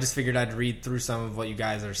 I just figured I'd read through some of what you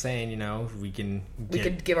guys are saying, we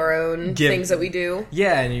could give our own things that we do.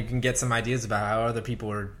 Yeah, and you can get some ideas about how other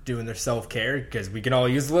people are doing their self-care, because we can all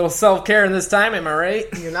use a little self-care in this time, am I right?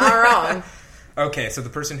 You're not wrong. Okay, so the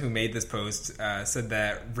person who made this post said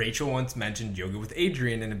that Rachel once mentioned yoga with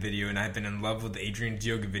Adriene in a video, and I've been in love with Adriene's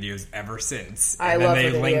yoga videos ever since. And then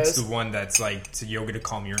they linked to one that's like to yoga to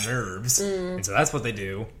calm your nerves. And so that's what they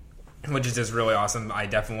do, which is just really awesome. I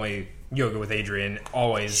definitely yoga with Adriene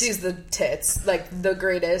always. She's the tits, like the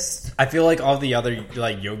greatest. I feel like all the other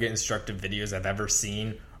like yoga instructive videos I've ever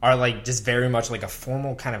seen are like just very much like a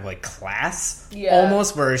formal kind of like class,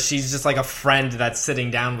 almost, where she's just like a friend that's sitting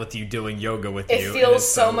down with you doing yoga with you. It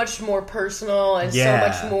feels so much more personal and so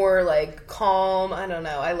much more like calm. I don't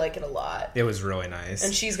know. I like it a lot. It was really nice.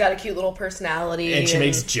 And she's got a cute little personality. And she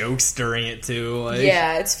makes jokes during it too. Like.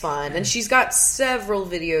 Yeah, it's fun. And she's got several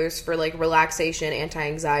videos for like relaxation,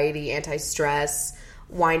 anti-anxiety, anti-stress,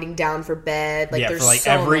 winding down for bed. Like, yeah, there's for like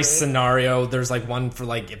so every many. scenario. There's like one for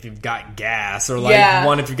like if you've got gas, or like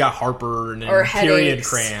one if you've got heartburn and or period headaches.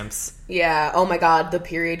 Cramps. Yeah. Oh my God, the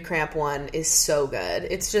period cramp one is so good.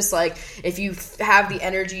 It's just like if you have the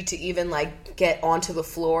energy to even like get onto the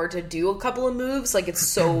floor to do a couple of moves, like it's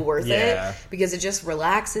so worth it, because it just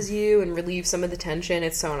relaxes you and relieves some of the tension.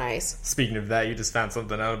 It's so nice. Speaking of that, you just found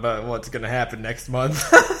something out about what's going to happen next month.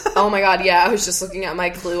 Oh my God, yeah. I was just looking at my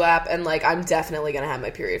Clue app, and like I'm definitely going to have my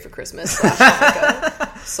period for Christmas /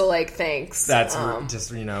 Hanukkah. So like, thanks. That's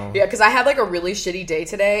just, Yeah, because I had like a really shitty day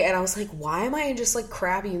today, and I was like, why am I in just like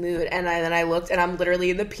crappy mood? And then I looked, and I'm literally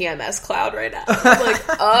in the PMS cloud right now. I'm like,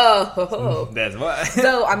 oh. That's why.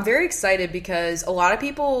 So I'm very excited, because a lot of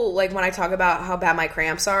people, like when I talk about how bad my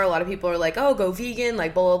cramps are, a lot of people are like, oh, go vegan,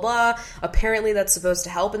 like blah, blah, blah. Apparently that's supposed to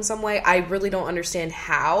help in some way. I really don't understand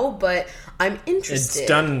how, but I'm interested. It's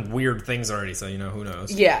done weird things already, so who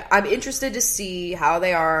knows. Yeah, I'm interested to see how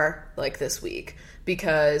they are like this week,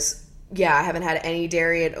 because I haven't had any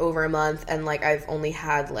dairy in over a month, and like I've only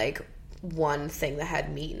had like one thing that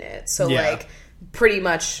had meat in it. So like pretty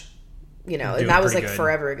much, and that was like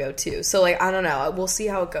forever ago too. So like, I don't know. We'll see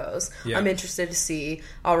how it goes. Yeah. I'm interested to see.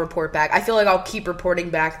 I'll report back. I feel like I'll keep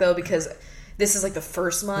reporting back though, because this is like the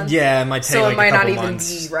first month. Yeah, it might take it might not even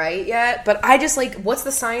months. be right yet. But I just like, what's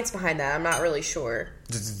the science behind that? I'm not really sure.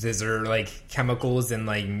 Is there like chemicals in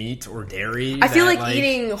like meat or dairy? I feel like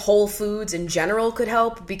eating whole foods in general could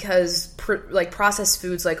help, because processed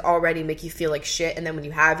foods like already make you feel like shit, and then when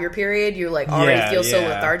you have your period, you like already feel so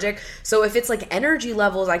lethargic. So if it's like energy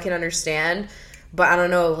levels, I can understand, but I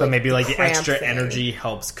don't know. Like, but maybe like the extra energy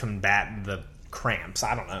helps combat the cramps.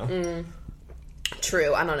 I don't know.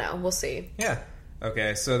 True. I don't know. We'll see. Yeah.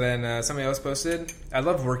 Okay, so then somebody else posted, I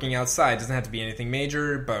love working outside. It doesn't have to be anything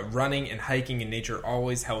major, but running and hiking in nature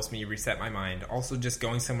always helps me reset my mind. Also, just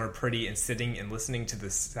going somewhere pretty and sitting and listening to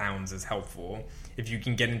the sounds is helpful. If you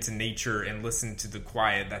can get into nature and listen to the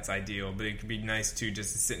quiet, that's ideal. But it could be nice, too,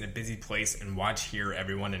 just to sit in a busy place and hear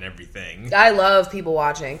everyone and everything. I love people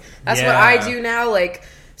watching. That's what I do now. Like,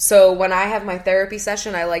 so when I have my therapy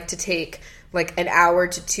session, I like to take like an hour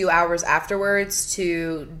to 2 hours afterwards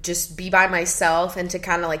to just be by myself and to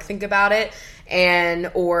kind of like think about it,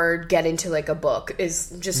 and or get into like a book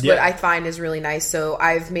is just what I find is really nice. So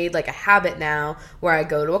I've made like a habit now where I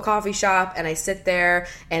go to a coffee shop and I sit there,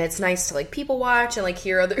 and it's nice to like people watch and like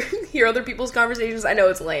hear other people's conversations. I know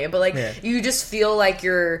it's lame, but like you just feel like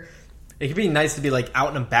you're... It could be nice to be like out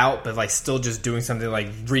and about, but like still just doing something like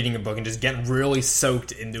reading a book and just getting really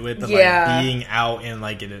soaked into it. But like being out in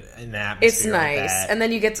like in an atmosphere. It's nice, like that. And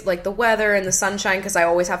then you get to, like the weather and the sunshine, because I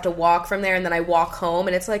always have to walk from there, and then I walk home,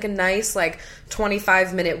 and it's like a nice like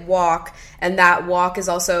 25-minute walk, and that walk is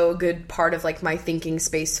also a good part of like my thinking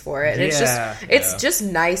space for it. And it's just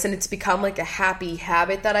nice, and it's become like a happy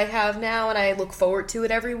habit that I have now, and I look forward to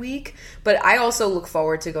it every week. But I also look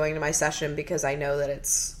forward to going to my session, because I know that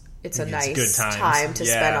it's a nice time to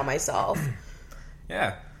spend on myself.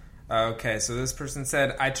 Yeah. Okay, so this person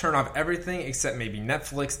said, I turn off everything except maybe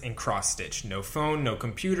Netflix and cross-stitch. No phone, no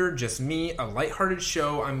computer, just me, a lighthearted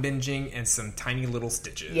show I'm binging, and some tiny little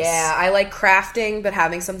stitches. Yeah, I like crafting, but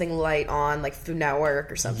having something light on, like Food Network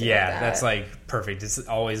or something like that. Yeah, that's like perfect. It's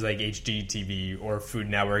always like HGTV or Food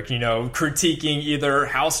Network, you know, critiquing either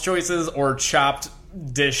house choices or chopped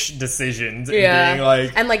dish decisions. And being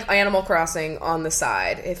like... And like Animal Crossing on the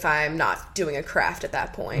side if I'm not doing a craft at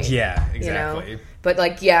that point. Yeah, exactly. You know? But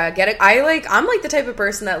like, yeah, I'm like the type of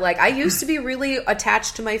person that like, I used to be really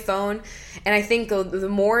attached to my phone, and I think the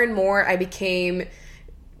more and more I became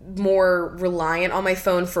more reliant on my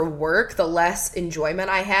phone for work, the less enjoyment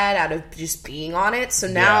I had out of just being on it. So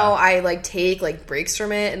now I like take like breaks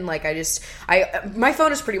from it, and like my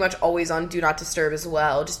phone is pretty much always on Do Not Disturb as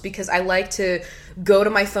well, just because I like to go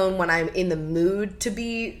to my phone when I'm in the mood to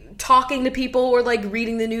be talking to people or like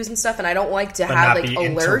reading the news and stuff, and I don't like to have like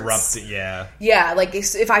alerts. Yeah, like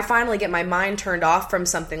if I finally get my mind turned off from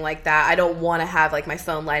something like that, I don't want to have like my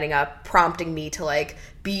phone lighting up prompting me to like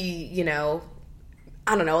be, you know,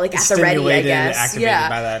 I don't know, like at the ready, I guess. Yeah,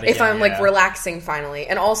 by that again, if I'm like relaxing finally,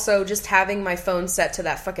 and also just having my phone set to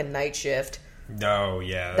that fucking night shift. Oh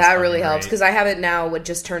yeah, that really helps, because I have it now. It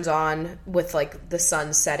just turns on with like the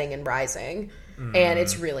sun setting and rising. And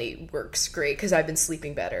it's really works great because I've been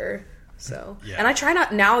sleeping better. So, and I try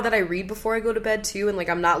not, now that I read before I go to bed too, and like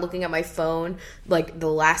I'm not looking at my phone, like the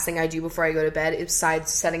last thing I do before I go to bed, besides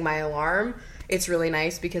setting my alarm, it's really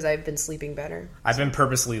nice because I've been sleeping better. I've been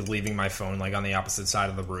purposely leaving my phone like on the opposite side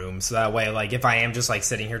of the room, so that way like if I am just like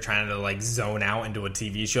sitting here trying to like zone out into a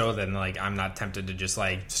TV show, then like I'm not tempted to just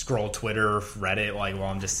like scroll Twitter or Reddit like while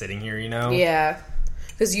I'm just sitting here, you know? Yeah.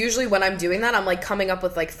 Because usually when I'm doing that, I'm like coming up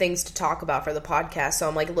with like things to talk about for the podcast. So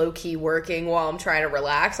I'm like low key working while I'm trying to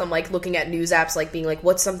relax. I'm like looking at news apps, like being like,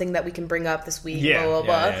 what's something that we can bring up this week? Blah, blah,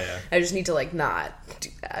 blah. I just need to like not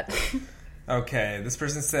do that. Okay, this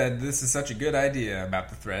person said, this is such a good idea about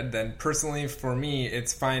the thread. Then personally for me,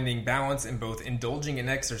 it's finding balance in both indulging and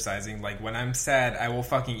exercising. Like when I'm sad, I will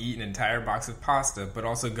fucking eat an entire box of pasta, but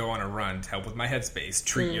also go on a run to help with my headspace.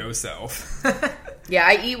 Treat yourself. Yeah,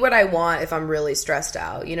 I eat what I want if I'm really stressed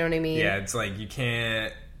out. You know what I mean? Yeah, it's like you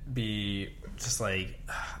can't be just like,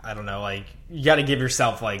 I don't know, like you got to give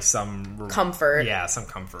yourself like some comfort. Yeah, some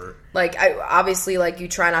comfort. Like obviously like you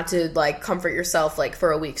try not to like comfort yourself like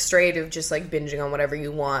for a week straight of just like binging on whatever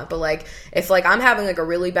you want. But like if like I'm having like a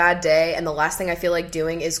really bad day and the last thing I feel like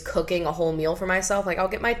doing is cooking a whole meal for myself, like I'll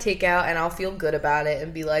get my takeout and I'll feel good about it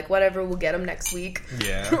and be like, whatever, we'll get them next week.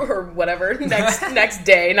 Yeah. Or whatever, next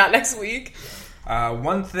day, not next week.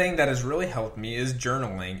 One thing that has really helped me is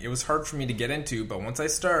journaling. It was hard for me to get into, but once I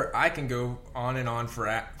start, I can go on and on for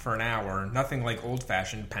an hour. Nothing like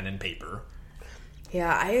old-fashioned pen and paper.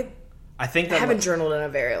 Yeah, I think that I haven't journaled in a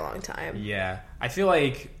very long time. Yeah, I feel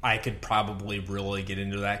like I could probably really get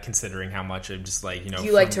into that, considering how much I'm just like, you know.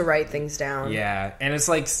 You like to write things down. Yeah, and it's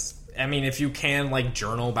like, I mean, if you can like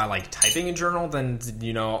journal by like typing a journal, then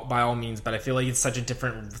you know, by all means. But I feel like it's such a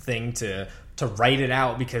different thing to write it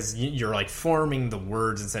out, because you're like forming the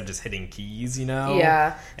words instead of just hitting keys, you know?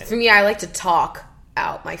 Yeah. For me, I like to talk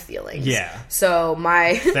out my feelings. Yeah. So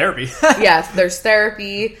my therapy. Yeah, there's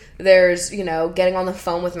therapy. There's, you know, getting on the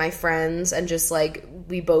phone with my friends and just like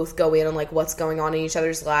we both go in on like what's going on in each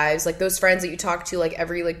other's lives. Like those friends that you talk to like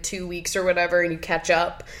every like 2 weeks or whatever and you catch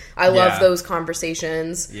up. I love those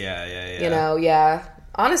conversations. Yeah. You know, yeah.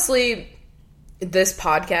 Honestly, this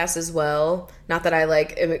podcast as well, not that I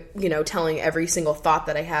like, you know, telling every single thought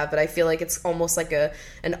that I have, but I feel like it's almost like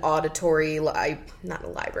an auditory, not a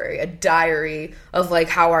library, a diary of like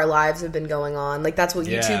how our lives have been going on. Like that's what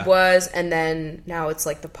YouTube was, and then now it's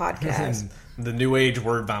like the podcast. The new age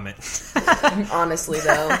word vomit. Honestly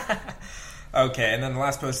though. Okay, and then the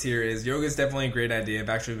last post here is, yoga is definitely a great idea. I've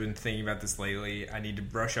actually been thinking about this lately. I need to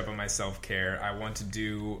brush up on my self-care. I want to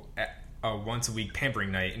do a once-a-week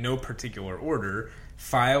pampering night, in no particular order.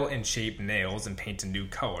 File and shape nails and paint a new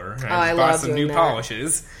color. I love some new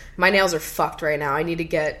polishes. My nails are fucked right now. I need to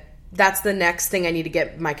get... That's the next thing I need to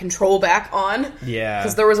get my control back on. Yeah.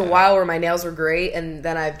 Because there was a while where my nails were great, and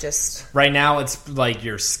then I've just... Right now, it's like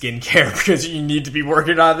your skincare, because you need to be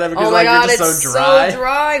working on them, because oh my God, you're just it's so dry. So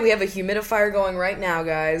dry. We have a humidifier going right now,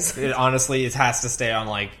 guys. Honestly, it has to stay on,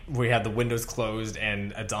 like, we had the windows closed,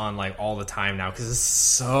 and it's on, like, all the time now, because it's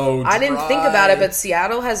so dry. I didn't think about it, but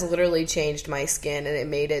Seattle has literally changed my skin, and it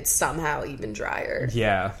made it somehow even drier.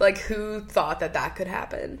 Yeah. Like, who thought that could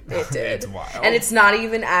happen? It did. It's wild. And it's not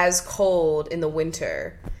even as cold in the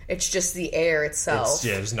winter. It's just the air itself.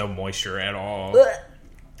 There's no moisture at all.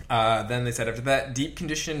 Then they said after that, deep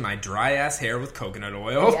condition my dry ass hair with coconut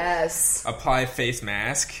oil. Yes. Apply face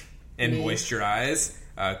mask and moisturize.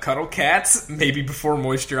 Cuddle cats, maybe before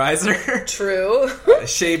moisturizer. True.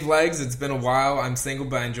 Shave legs. It's been a while. I'm single,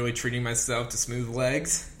 but I enjoy treating myself to smooth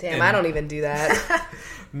legs. Damn, And I don't even do that.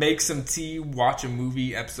 make some tea, watch a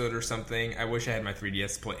movie episode or something. I wish I had my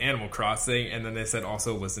 3DS to play Animal Crossing. And then they said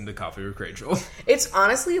also listen to Coffee with Rachel. It's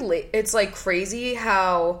honestly, it's like crazy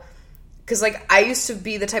how... Because, like, I used to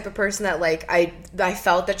be the type of person that, like, I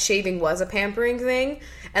felt that shaving was a pampering thing.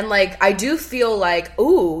 And, like, I do feel like,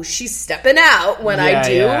 ooh, she's stepping out when I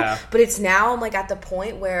do. Yeah. But it's now, I'm, like, at the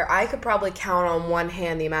point where I could probably count on one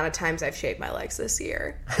hand the amount of times I've shaved my legs this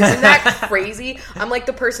year. Isn't that crazy? I'm, like,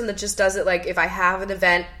 the person that just does it, like, if I have an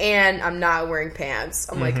event and I'm not wearing pants.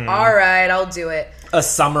 I'm like, all right, I'll do it. A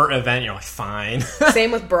summer event, you're like, fine.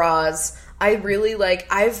 Same with bras. I really, like,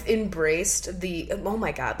 I've embraced the, oh,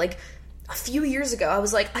 my God, like... A few years ago, I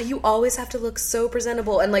was like, you always have to look so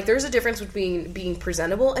presentable. And, like, there's a difference between being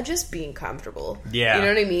presentable and just being comfortable. Yeah. You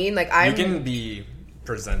know what I mean? Like, you can be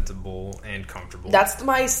presentable and comfortable. That's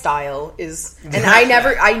my style is... And I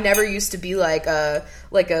never used to be like a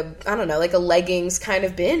I don't know, like a leggings kind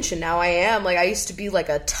of binge. And now I am. Like, I used to be like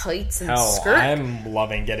a tights and skirt. I'm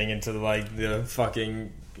loving getting into, like, the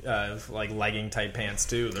fucking... like, legging type pants,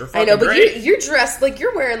 too. They're fucking I know, but great. You're dressed... Like,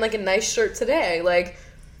 you're wearing, like, a nice shirt today. Like...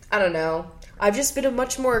 I don't know. I've just been a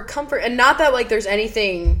much more comfort, and not that like there's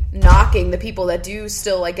anything knocking the people that do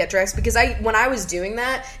still like get dressed, because when I was doing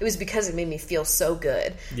that, it was because it made me feel so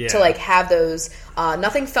good to like have those.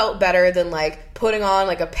 Nothing felt better than like putting on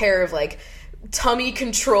like a pair of like tummy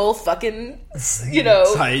control fucking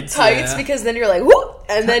tights because then you're like whoop,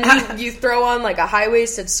 and then you throw on like a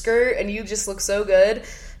high-waisted skirt and you just look so good.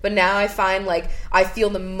 But now I find like I feel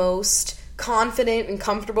the most confident and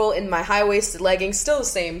comfortable in my high-waisted leggings, still the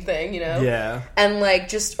same thing, you know? Yeah. And, like,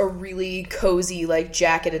 just a really cozy, like,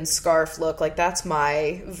 jacket and scarf look. Like, that's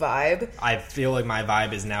my vibe. I feel like my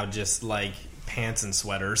vibe is now just, like, pants and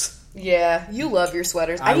sweaters. Yeah, you love your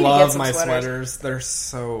sweaters. I love my sweaters. They're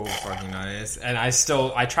so fucking nice. And I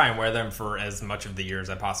try and wear them for as much of the year as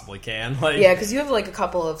I possibly can. Like, yeah, because you have, like, a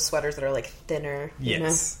couple of sweaters that are, like, thinner. Yes. You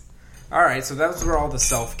know? All right, so those were all the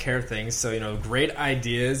self-care things. So, great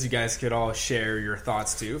ideas. You guys could all share your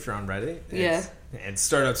thoughts, too, if you're on Reddit. Yeah. And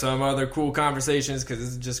start up some other cool conversations, because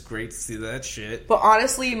it's just great to see that shit. But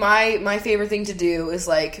honestly, my favorite thing to do is,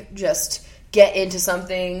 like, just get into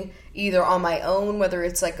something either on my own, whether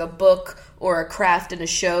it's, like, a book or a craft and a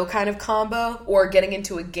show kind of combo, or getting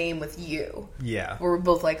into a game with you. Yeah. Where we're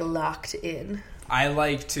both, like, locked in. I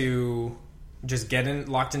like to just get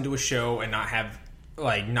locked into a show and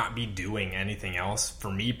not be doing anything else. For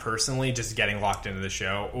me personally, just getting locked into the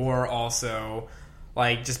show, or also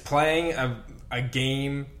like just playing a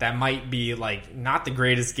game that might be like not the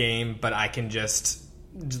greatest game, but I can just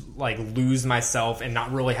like lose myself and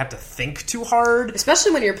not really have to think too hard.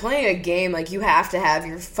 Especially when you're playing a game, like you have to have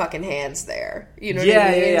your fucking hands there. You know what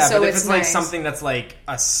I mean? Yeah. So but if it's like something that's like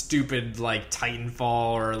a stupid like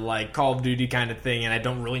Titanfall or like Call of Duty kind of thing, and I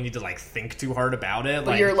don't really need to like think too hard about it.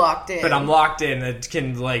 Like, you're locked in. But I'm locked in. It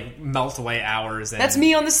can like melt away hours. And, that's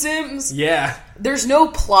me on The Sims. Yeah. There's no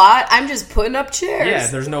plot. I'm just putting up chairs. Yeah,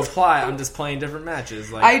 there's no plot. I'm just playing different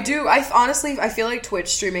matches. Like, I honestly feel like Twitch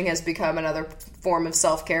streaming has become another form of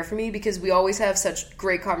self-care for me, because we always have such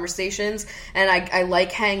great conversations, and I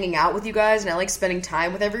like hanging out with you guys, and I like spending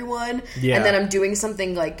time with everyone. Yeah. And then I'm doing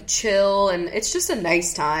something like chill, and it's just a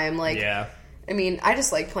nice time. Like, yeah. I mean, I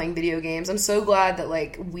just like playing video games. I'm so glad that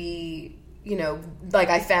like we, like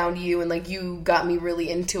I found you and like you got me really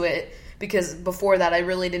into it. Because before that, I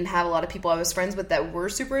really didn't have a lot of people I was friends with that were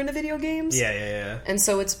super into video games. Yeah. And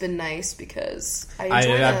so it's been nice because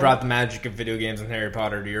I brought the magic of video games and Harry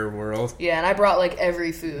Potter to your world. Yeah, and I brought, like,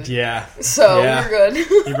 every food. Yeah. So we're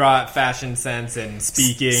good. You brought fashion sense and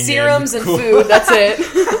speaking. Serums and food, that's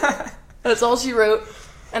it. That's all she wrote.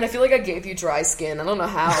 And I feel like I gave you dry skin. I don't know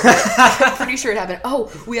how, but I'm pretty sure it happened. Oh,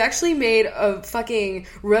 we actually made a fucking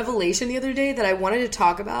revelation the other day that I wanted to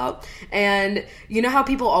talk about. And you know how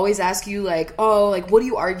people always ask you, like, oh, like, what do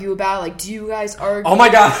you argue about? Like, do you guys argue? Oh my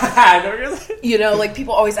God. Like,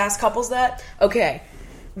 people always ask couples that. Okay,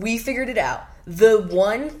 we figured it out. The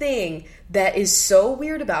one thing that is so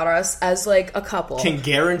weird about us as, like, a couple can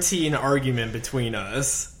guarantee an argument between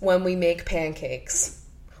us. When we make pancakes.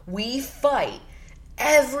 We fight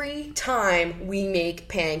every time we make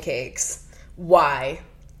pancakes. Why?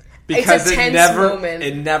 Because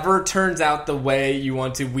it never turns out the way you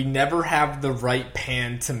want to. We never have the right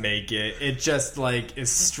pan to make it. It just like is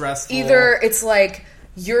stressful. Either it's like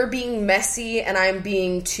you're being messy and I'm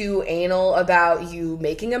being too anal about you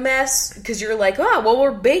making a mess, because you're like, oh, well,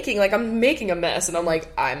 we're baking, like, I'm making a mess, and I'm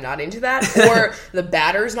like, I'm not into that. Or the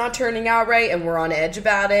batter's not turning out right and we're on edge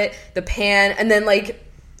about it, the pan, and then, like,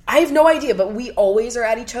 I have no idea, but we always are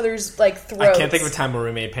at each other's, like, throats. I can't think of a time where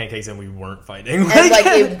we made pancakes and we weren't fighting. And, like,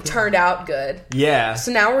 it turned out good. Yeah.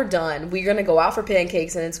 So now we're done. We're gonna go out for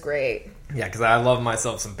pancakes and it's great. Yeah, because I love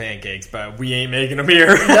myself some pancakes, but we ain't making them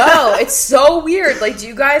here. No, it's so weird. Like, do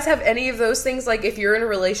you guys have any of those things? Like, if you're in a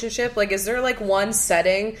relationship, like, is there, like, one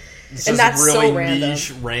setting? It's and just that's really so random.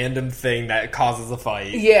 niche, random thing that causes a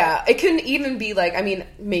fight. Yeah, it couldn't even be, like, I mean,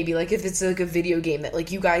 maybe, like, if it's, like, a video game that,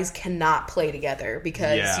 like, you guys cannot play together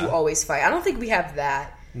because you always fight. I don't think we have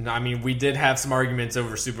that. No, I mean, we did have some arguments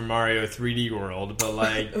over Super Mario 3D World, but,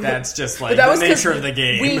 like, that's just, like, that the was nature of the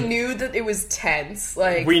game. We knew that it was tense.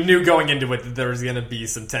 Like, we knew going into it that there was going to be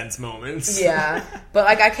some tense moments. Yeah. But,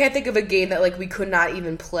 like, I can't think of a game that, like, we could not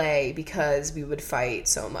even play because we would fight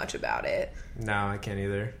so much about it. No, I can't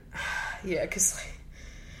either. Yeah, because, like,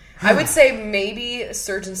 I would say maybe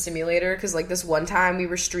Surgeon Simulator, because, like, this one time we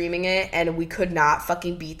were streaming it and we could not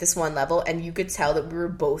fucking beat this one level, and you could tell that we were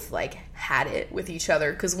both, like, had it with each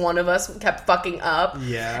other because one of us kept fucking up.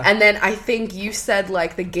 Yeah. And then I think you said,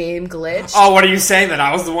 like, the game glitched. Oh, what are you saying? That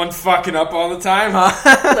I was the one fucking up all the time,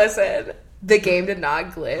 huh? Listen, the game did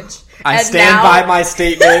not glitch. I And stand now- by my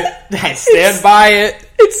statement. I stand by it.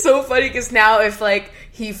 It's so funny because now if, like,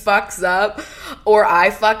 he fucks up or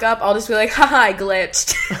I fuck up, I'll just be like, haha, I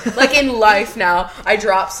glitched. Like, in life now, I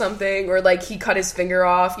dropped something or, like, he cut his finger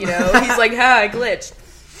off, you know? He's like, ha, I glitched.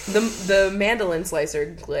 The mandolin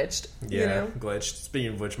slicer glitched. Yeah, you know? glitched.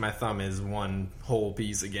 Speaking of which, my thumb is one whole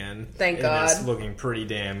piece again. Thank and God. It's looking pretty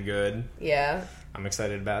damn good. Yeah. I'm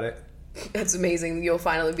excited about it. That's amazing. You'll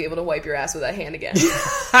finally be able to wipe your ass with that hand again.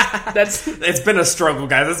 It's been a struggle,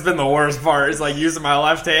 guys. That's been the worst part. Is like using my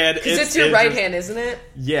left hand. It's your right hand, isn't it?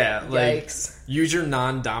 Yeah. Like, Yikes. use your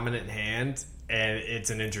non-dominant hand, and it's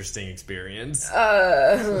an interesting experience.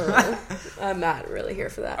 I'm not really here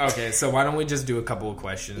for that. Okay, so why don't we just do a couple of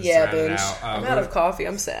questions? Yeah, to round it binge. out. I'm out of coffee.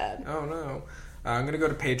 I'm sad. Oh no. I'm going to go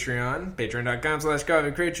to Patreon,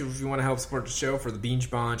 patreon.com/coffeecreature if you want to help support the show for the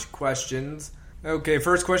Binge Bunch questions. Okay,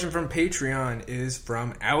 first question from Patreon is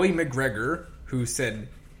from Allie McGregor, who said,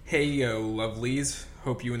 "Hey yo, lovelies.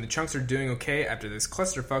 Hope you and the chunks are doing okay after this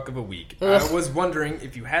clusterfuck of a week. Ugh. I was wondering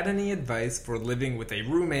if you had any advice for living with a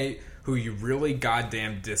roommate who you really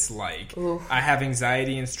goddamn dislike. Oof. I have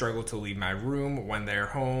anxiety and struggle to leave my room when they're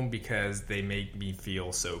home because they make me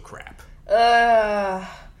feel so crap." I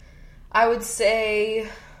would say,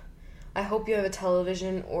 I hope you have a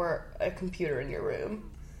television or a computer in your room.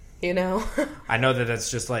 You know? I know that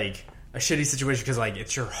that's just like a shitty situation because like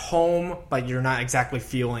it's your home, but you're not exactly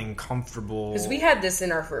feeling comfortable. Because we had this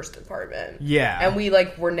in our first apartment. Yeah. And we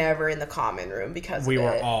like were never in the common room because we of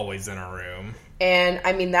were it. always in our room. And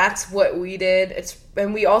I mean that's what we did.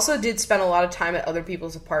 And we also did spend a lot of time at other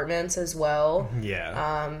people's apartments as well.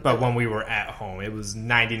 Yeah. But when we were at home, it was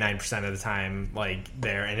 99% of the time like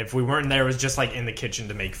there, and if we weren't there, it was just like in the kitchen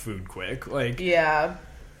to make food quick. Like yeah.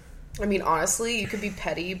 I mean, honestly, you could be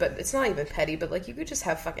petty, but it's not even petty, but, like, you could just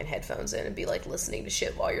have fucking headphones in and be, like, listening to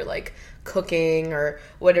shit while you're, like, cooking or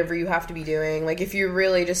whatever you have to be doing. Like, if you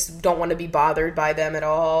really just don't want to be bothered by them at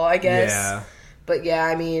all, I guess. Yeah. But, yeah,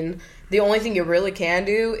 I mean, the only thing you really can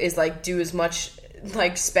do is, like, do as much,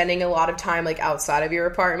 like, spending a lot of time, like, outside of your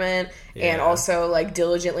apartment and also, like,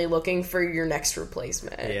 diligently looking for your next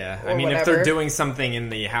replacement. Yeah. Or I mean, whatever. if they're doing something in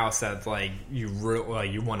the house that, like, you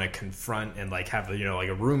want to confront and, like, have, you know, like,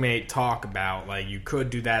 a roommate talk about, like, you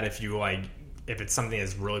could do that if you, like, if it's something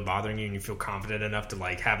that's really bothering you and you feel confident enough to,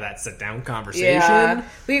 like, have that sit-down conversation. Yeah,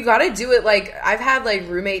 but you gotta do it, like, I've had, like,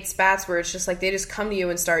 roommate spats where it's just, like, they just come to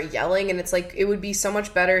you and start yelling, and it's, like, it would be so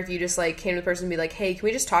much better if you just, like, came to the person and be like, hey, can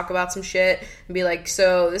we just talk about some shit? And be like,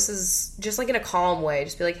 so, this is, just, like, in a calm way,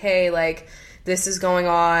 just be like, hey, like, this is going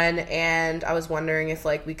on, and I was wondering if,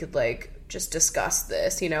 like, we could, like, just discuss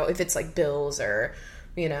this, you know, if it's, like, bills or...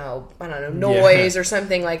 you know, I don't know, noise or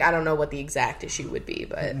something. Like, I don't know what the exact issue would be,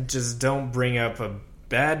 but... Just don't bring up a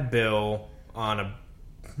bad bill on a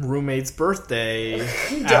roommate's birthday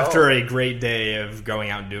after a great day of going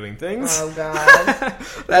out and doing things. Oh, God.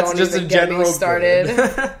 That's don't just even a get general me started.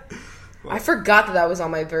 good. I forgot that was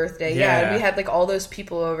on my birthday. Yeah, Yeah. and we had, like, all those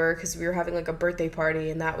people over because we were having, like, a birthday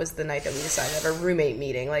party, and that was the night that we decided to have a roommate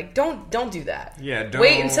meeting. Like, don't do that. Yeah, don't...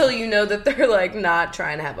 Wait until you know that they're, like, not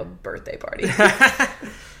trying to have a birthday party.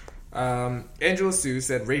 Angela Sue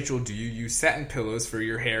said, Rachel, do you use satin pillows for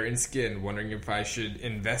your hair and skin? Wondering if I should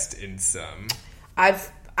invest in some. I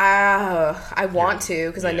want to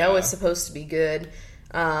because I know it's supposed to be good.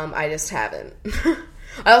 I just haven't.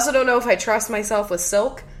 I also don't know if I trust myself with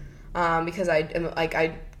silk, because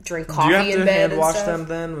I drink coffee Do you have in to bed hand and wash stuff. them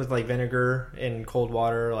then with like vinegar in cold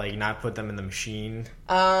water, like not put them in the machine?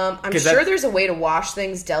 I'm sure there's a way to wash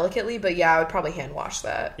things delicately, but yeah, I would probably hand wash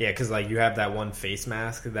that. Yeah, because like you have that one face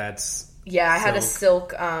mask that's Yeah, I had a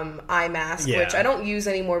silk eye mask, Yeah. which I don't use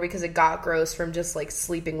anymore because it got gross from just like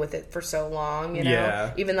sleeping with it for so long, you know?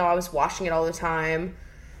 Yeah. Even though I was washing it all the time.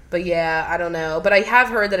 But yeah, I don't know. But I have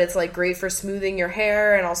heard that it's like great for smoothing your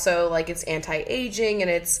hair, and also like it's anti-aging,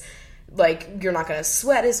 and it's like you're not going to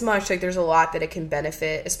sweat as much. Like there's a lot that it can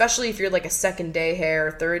benefit, especially if you're like a second day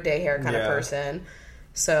hair, third day hair kind of person.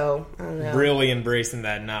 So, I don't know. really embracing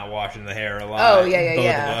that not washing the hair a lot. Oh, yeah, both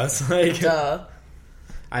yeah. of us. Like, Duh.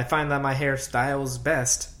 I find that my hair styles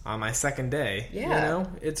best on my second day. Yeah. You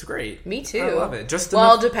know? It's great. Me too. I love it. Just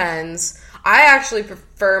well, enough- it depends. I actually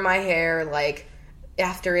prefer my hair like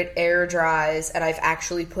after it air dries and I've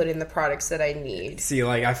actually put in the products that I need. See,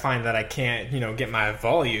 like, I find that I can't, get my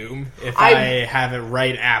volume if I have it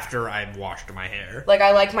right after I've washed my hair. Like,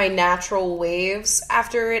 I like my natural waves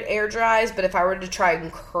after it air dries, but if I were to try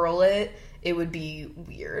and curl it, it would be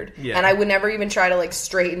weird. Yeah. And I would never even try to, like,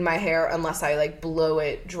 straighten my hair unless I, like, blow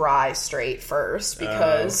it dry straight first,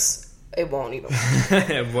 because it won't even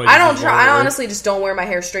I honestly just don't wear my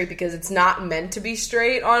hair straight because it's not meant to be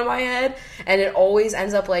straight on my head, and it always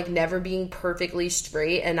ends up like never being perfectly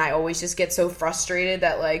straight, and I always just get so frustrated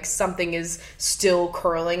that like something is still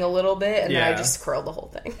curling a little bit, and then I just curl the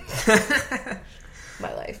whole thing.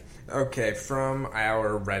 My life. Okay, from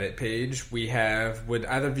our Reddit page, we have, would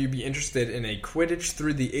either of you be interested in a Quidditch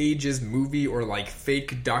Through the Ages movie or, like,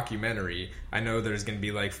 fake documentary? I know there's going to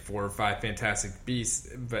be, like, 4 or 5 Fantastic Beasts,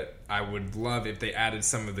 but I would love if they added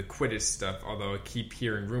some of the Quidditch stuff, although I keep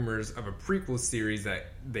hearing rumors of a prequel series that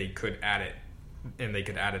they could add it, and they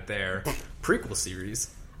could add it there. Prequel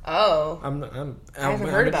series? Oh. I haven't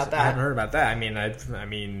heard about that. I haven't heard about that. I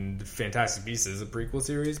mean, Fantastic Beasts is a prequel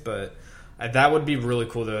series, but... that would be really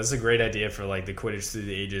cool, though. It's a great idea for, like, the Quidditch Through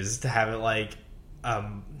the Ages to have it, like,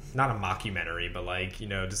 not a mockumentary, but, like,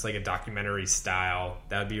 just, like, a documentary style.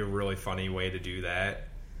 That would be a really funny way to do that.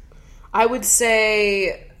 I would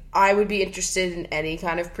say I would be interested in any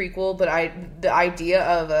kind of prequel, but the idea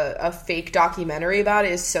of a fake documentary about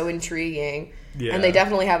it is so intriguing. Yeah. And they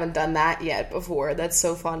definitely haven't done that yet before. That's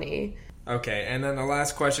so funny. Okay, and then the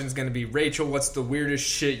last question is going to be, Rachel, what's the weirdest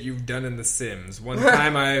shit you've done in The Sims? One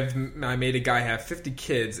time I made a guy have 50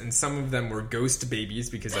 kids, and some of them were ghost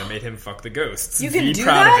babies because I made him fuck the ghosts. You can be do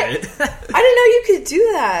proud that? of it. I didn't know you could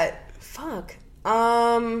do that. Fuck.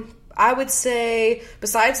 I would say,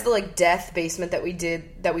 besides the, like, death basement that we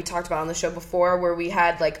talked about on the show before, where we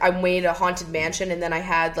had, like, I made a haunted mansion, and then I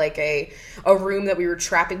had, like, a room that we were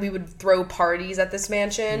trapping. We would throw parties at this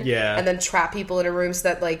mansion, and then trap people in a room so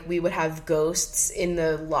that, like, we would have ghosts in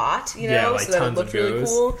the lot, like so that it looked really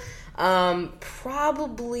cool.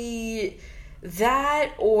 Probably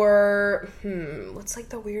that, or, what's, like,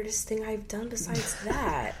 the weirdest thing I've done besides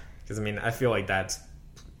that? Because, I mean, I feel like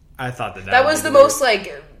I thought that was the most,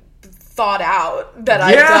 like... thought out that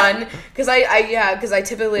I've done, because I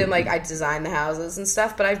typically am like, I design the houses and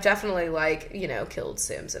stuff, but I've definitely, like, killed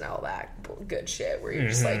Sims and all that good shit where you're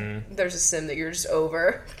just like, there's a Sim that you're just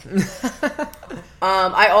over.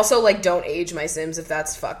 I also, like, don't age my Sims if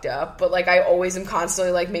that's fucked up, but, like, I always am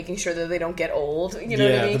constantly, like, making sure that they don't get old, what I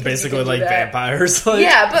mean? Basically like vampires. Like.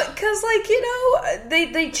 Yeah, but because, like,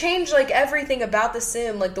 they change, like, everything about the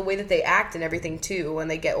Sim, like, the way that they act and everything too when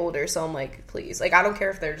they get older, so I'm like, please, like, I don't care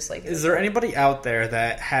if they're just like... Is there anybody out there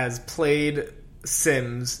that has played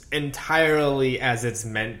Sims entirely as it's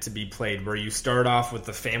meant to be played, where you start off with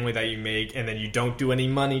the family that you make, and then you don't do any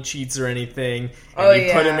money cheats or anything, and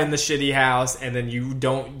you put them in the shitty house, and then you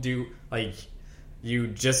don't do, like, you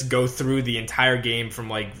just go through the entire game from,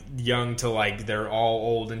 like, young to, like, they're all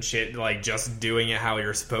old and shit, like, just doing it how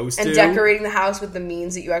you're supposed to. And decorating the house with the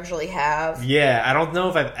means that you actually have. Yeah, I don't know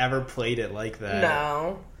if I've ever played it like that.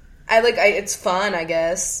 No. It's fun, I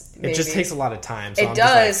guess. Maybe. It just takes a lot of time. So it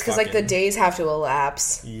does, because, like, the days have to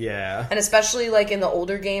elapse. Yeah. And especially, like, in the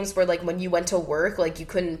older games where, like, when you went to work, like, you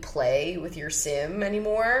couldn't play with your Sim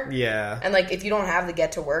anymore. Yeah. And, like, if you don't have the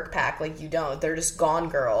Get to Work pack, like, you don't. They're just gone,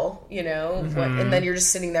 girl, Mm-hmm. And then you're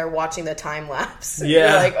just sitting there watching the time lapse.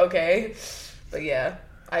 Yeah. You're like, okay. But, yeah.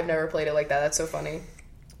 I've never played it like that. That's so funny.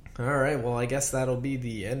 All right, well, I guess that'll be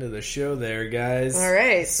the end of the show there, guys. All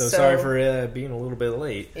right. So sorry for being a little bit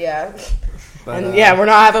late. Yeah. But, and, we're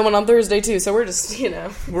not having one on Thursday, too, so we're just,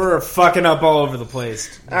 We're fucking up all over the place.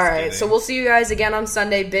 Just all right, kidding. So we'll see you guys again on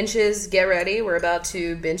Sunday. Benches, get ready. We're about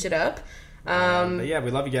to bench it up. But yeah,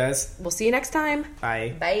 we love you guys. We'll see you next time.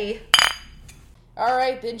 Bye. Bye. All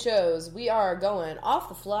right, Binchos, we are going off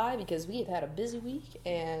the fly because we have had a busy week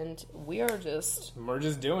and we're just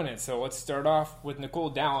doing it. So let's start off with Nicole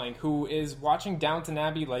Dowling, who is watching Downton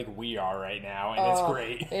Abbey like we are right now, and it's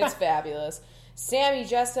great. It's fabulous. Sammy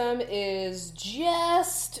Jessam is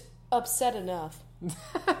just upset enough.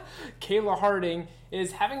 Kayla Harding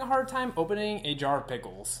is having a hard time opening a jar of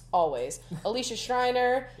pickles. Always. Alicia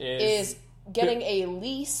Schreiner is getting a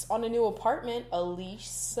lease on a new apartment.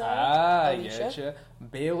 Alicia. Getcha.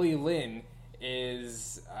 Bailey Lynn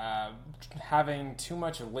is having too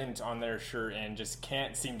much lint on their shirt and just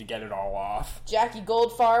can't seem to get it all off. Jackie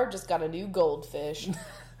Goldfarb just got a new goldfish.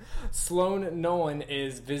 Sloan Nolan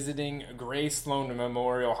is visiting Gray Sloan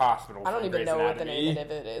Memorial Hospital. I don't even know what the name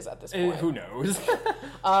of it is at this point. Who knows?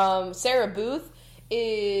 Sarah Booth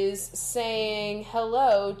is saying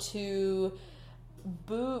hello to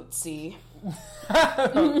Bootsy.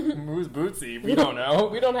 Who's Bootsy? We don't know.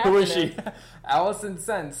 We don't have Who to is she? know. Allison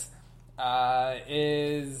Sense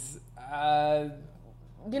is...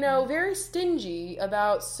 very stingy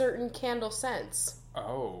about certain candle scents.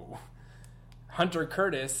 Oh. Hunter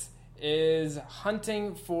Curtis is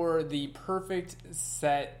hunting for the perfect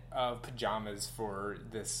set of pajamas for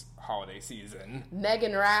this holiday season.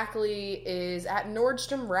 Megan Rackley is at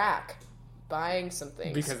Nordstrom Rack buying some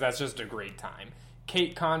things. Because that's just a great time.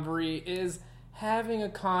 Kate Convery is having a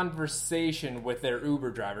conversation with their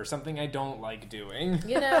Uber driver, something I don't like doing.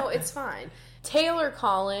 It's fine. Taylor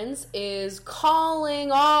Collins is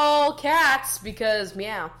calling all cats because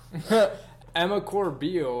meow. Emma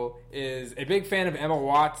Corbeil is a big fan of Emma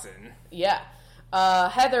Watson. Yeah.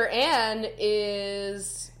 Heather Ann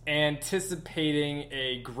is... anticipating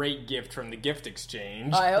a great gift from the gift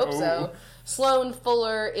exchange. I hope so. Sloan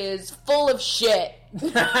Fuller is full of shit.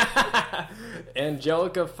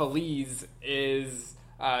 Angelica Feliz is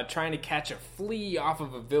trying to catch a flea off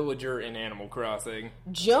of a villager in Animal Crossing.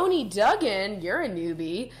 Joni Duggan, you're a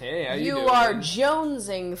newbie. Hey, how you doing? are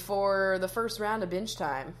jonesing for the first round of binge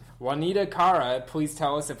time. Juanita Cara, please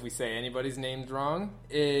tell us if we say anybody's names wrong,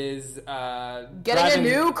 is getting a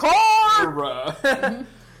new car.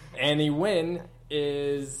 Annie Wynn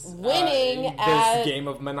is winning this at game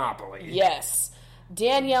of Monopoly. Yes.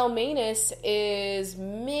 Danielle Manus is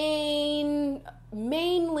mainly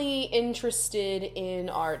interested in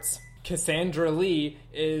arts. Cassandra Lee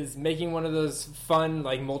is making one of those fun,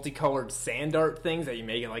 like, multicolored sand art things that you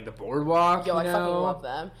make at, like, the boardwalk. Yo, I fucking love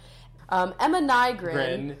them. Emma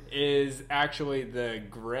Nygren is actually the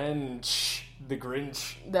Grinch. The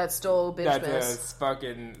Grinch. That stole Bitch That's Miss. a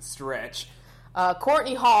fucking stretch.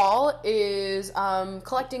 Courtney Hall is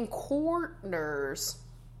collecting quarters.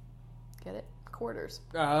 Get it? Quarters.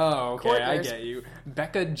 Oh, okay, Quarters. I get you.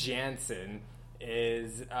 Becca Jansen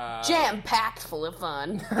is... jam-packed full of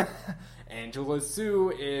fun. Angela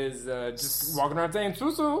Sue is just walking around saying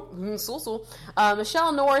 "Susu." Sul.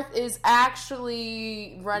 Michelle North is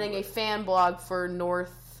actually running a fan blog for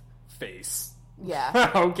North Face.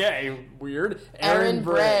 Yeah. Okay, weird. Erin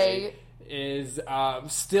Bray is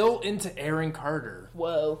still into Aaron Carter.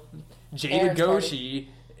 Whoa. Jada Aaron's Goshi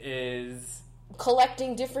is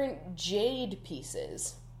collecting different jade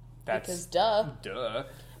pieces. Because duh.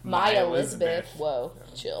 Maya Elizabeth. Whoa,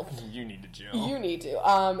 chill. You need to chill. You need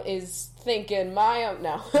to. Is thinking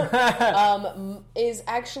is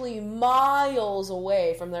actually miles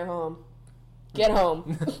away from their home. Get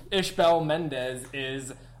home. Ishbel Mendez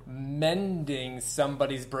is mending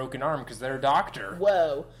somebody's broken arm because they're a doctor.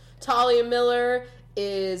 Whoa. Talia Miller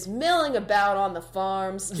is milling about on the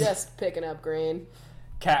farms, just picking up grain.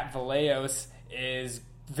 Kat Vallejos is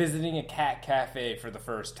visiting a cat cafe for the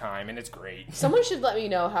first time, and it's great. Someone should let me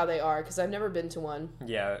know how they are, because I've never been to one.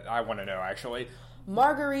 Yeah, I want to know, actually.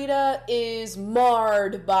 Margarita is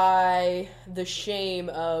marred by the shame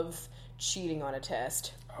of cheating on a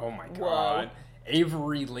test. Oh my god. Whoa.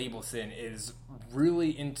 Avery Labelson is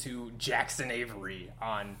really into Jackson Avery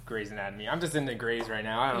on Grey's Anatomy. I'm just into Grey's right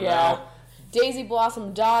now. I don't know. Daisy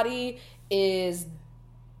Blossom Dottie is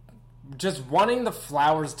just wanting the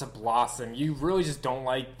flowers to blossom. You really just don't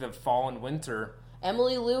like the fall and winter.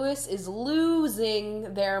 Emily Lewis is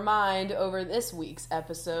losing their mind over this week's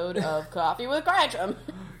episode of Coffee with Cratchum.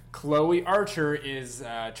 Chloe Archer is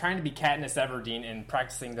trying to be Katniss Everdeen and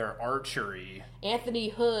practicing their archery. Anthony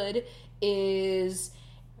Hood is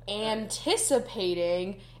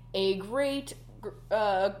anticipating a great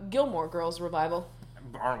Gilmore Girls revival.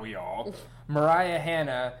 Aren't we all? Mariah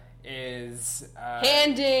Hanna is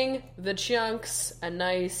handing the chunks a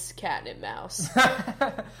nice catnip mouse.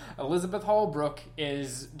 Elizabeth Holbrook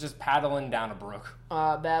is just paddling down a brook.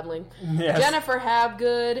 Battling. Yes. Jennifer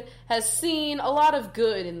Habgood has seen a lot of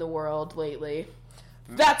good in the world lately.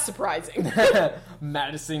 That's surprising.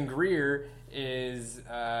 Madison Greer is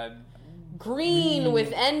green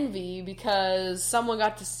with envy because someone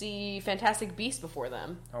got to see Fantastic Beasts before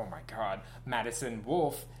them. Oh my god. Madison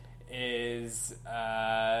Wolfe is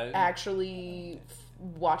actually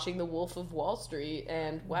watching The Wolf of Wall Street,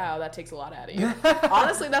 and wow, that takes a lot out of you.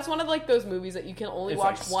 Honestly, that's one of like those movies that you can only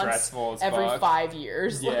watch once every 5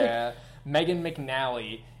 years. Yeah. Megan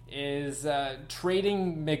McNally is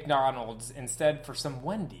trading McDonald's instead for some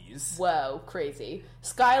Wendy's. Whoa, crazy.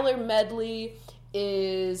 Skylar Medley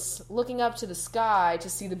is looking up to the sky to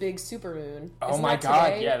see the big supermoon. Oh my god,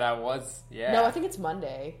 today? Yeah, that was, yeah. No, I think it's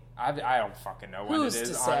Monday. I don't fucking know when it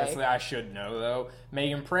is, honestly. I should know, though.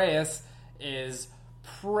 Megan Preyes is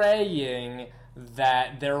praying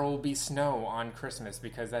that there will be snow on Christmas,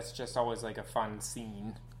 because that's just always like a fun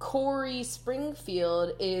scene. Corey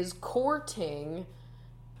Springfield is courting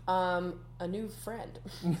a new friend.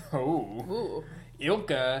 Oh. Ooh.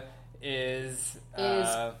 Ilka is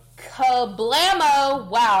kablamo!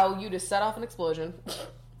 Wow, you just set off an explosion.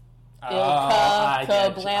 Ilka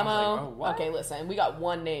kablamo. Like, okay, listen, we got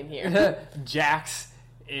one name here. Jax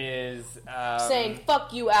is saying,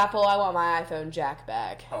 "Fuck you, Apple! I want my iPhone jack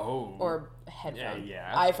back." Oh, or headphone,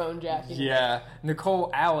 yeah. iPhone jack. Yeah, Nicole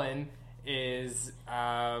Allen is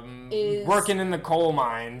working in the coal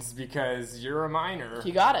mines because you're a miner.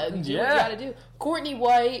 You gotta do what you gotta do. Courtney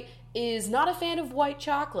White is not a fan of white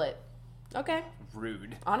chocolate. Okay.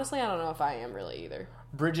 Rude. Honestly, I don't know if I am really either.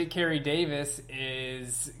 Bridget Carey Davis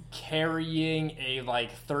is carrying a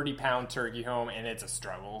 30-pound turkey home, and it's a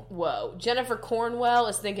struggle. Whoa. Jennifer Cornwell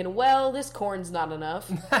is thinking, well, this corn's not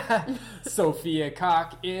enough. Sophia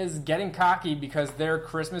Cock is getting cocky because their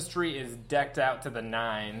Christmas tree is decked out to the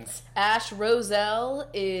nines. Ash Roselle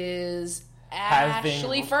is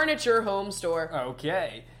Ashley Furniture Home Store.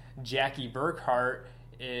 Okay. Jackie Burkhart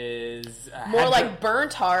is more like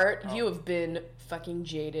Burnt Heart. Oh. You have been fucking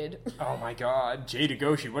jaded. Oh my god, Jay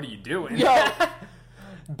Degoshi, what are you doing? Yo.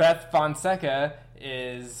 Beth Fonseca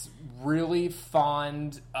is really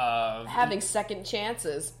fond of having second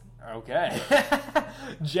chances. Okay.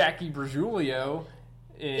 Jackie Bergiulio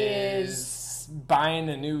is buying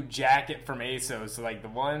a new jacket from ASOS, like the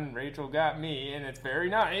one Rachel got me, and it's very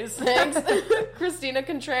nice. Thanks. Christina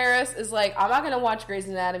Contreras is like, I'm not going to watch Grey's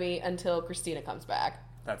Anatomy until Christina comes back.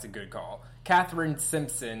 That's a good call. Catherine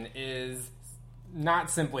Simpson is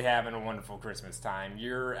not simply having a wonderful Christmas time.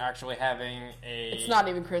 You're actually having It's not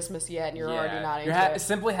even Christmas yet, and you're already not into it.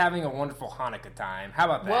 Simply having a wonderful Hanukkah time. How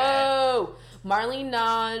about that? Whoa! Marlene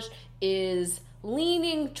Naj is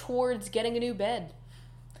leaning towards getting a new bed.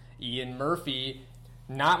 Ian Murphy,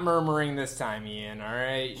 not murmuring this time, Ian, all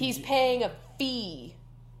right? He's paying a fee.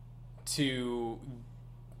 To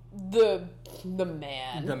the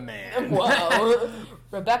man. The man. Whoa.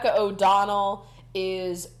 Rebecca O'Donnell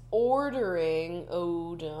is ordering a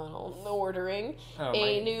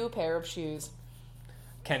new pair of shoes.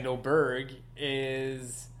 Kendall Berg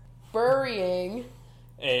is burying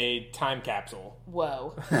a time capsule.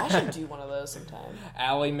 Whoa. I should do one of those sometime.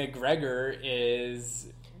 Allie McGregor is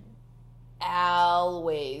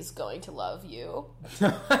always going to love you.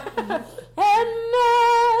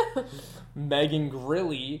 Megan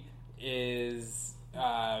Grilly is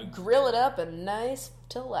grill it up and nice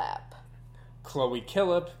to lap. Chloe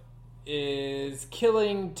Killip is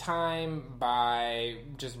killing time by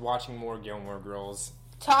just watching more Gilmore Girls.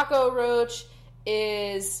 Taco Roach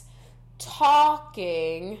is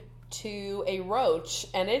talking to a roach,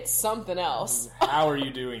 and it's something else. How are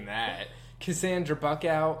you doing that? Cassandra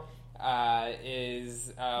Buckout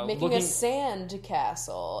is making a sand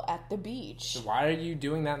castle at the beach. Why are you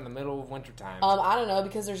doing that in the middle of wintertime? I don't know,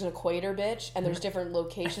 because there's an equator, bitch, and there's different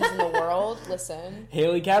locations in the world. Listen.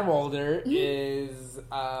 Haley Cadwalder is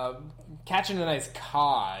catching a nice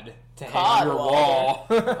cod to hang on your wall.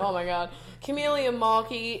 Oh my god. Camellia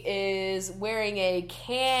Malky is wearing a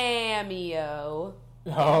cameo.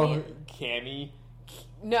 Oh, cami?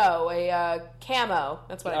 No, a camo.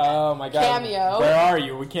 That's what I meant. Oh my god. Cameo. Where are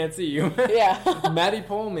you? We can't see you. Yeah. Maddie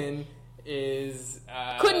Pullman is...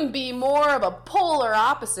 couldn't be more of a polar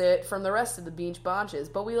opposite from the rest of the Beach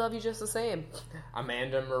Bonches, but we love you just the same.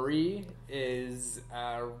 Amanda Marie is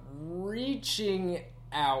reaching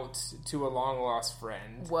out to a long-lost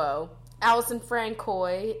friend. Whoa. Allison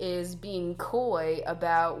Francois is being coy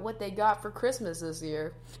about what they got for Christmas this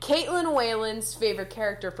year. Caitlin Whalen's favorite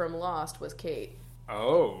character from Lost was Kate.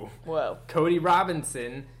 Oh. Whoa. Cody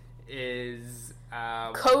Robinson is...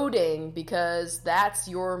 coding, because that's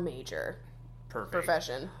your major. Perfect.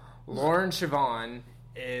 Profession. Lauren Siobhan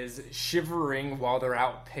is shivering while they're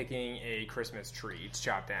out picking a Christmas tree to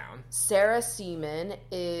chop down. Sarah Seaman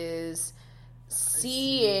is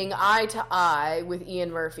seeing eye to eye with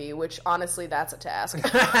Ian Murphy, which honestly, that's a task.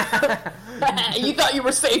 You thought you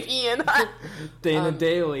were safe, Ian. Dana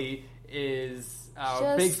Daly is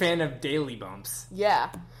a big fan of Daily Bumps. Yeah.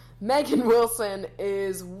 Megan Wilson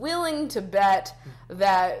is willing to bet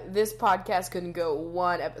that this podcast couldn't go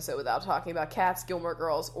one episode without talking about Cats, Gilmore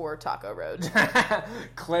Girls, or Taco Road.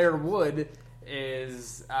 Claire Wood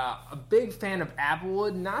is a big fan of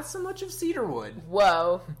Applewood, not so much of Cedarwood.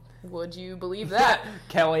 Whoa. Would you believe that?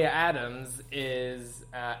 Kelly Adams is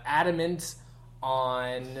adamant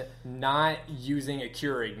on not using a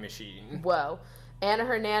Keurig machine. Whoa. Anna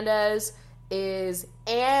Hernandez is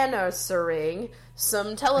answering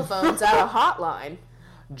some telephones at a hotline.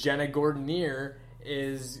 Jenna Gordonier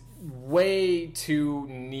is way too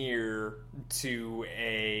near to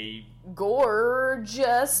a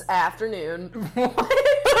gorgeous afternoon.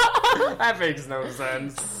 That makes no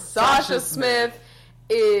sense. Sasha Smith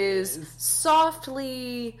is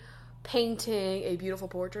softly painting a beautiful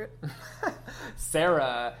portrait.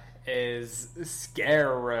 Sarah is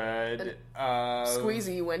scared of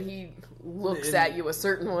Squeezy when he looks at you a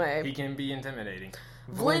certain way. He can be intimidating.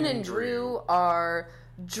 Vlyn and Drew are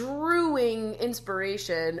drewing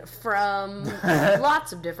inspiration from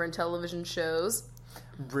lots of different television shows.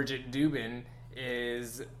 Bridget Dubin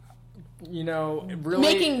is, really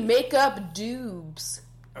making makeup dubes.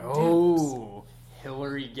 Oh,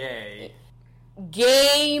 Hillary Gay.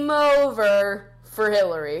 Game over for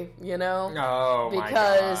Hillary, Oh, my God.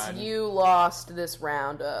 Because you lost this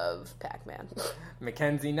round of Pac-Man.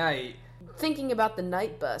 Mackenzie Knight. Thinking about the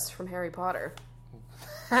night bus from Harry Potter.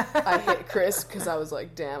 I hit Chris because I was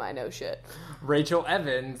like, damn, I know shit. Rachel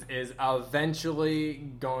Evans is eventually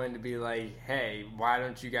going to be like, hey, why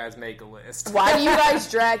don't you guys make a list? Why do you guys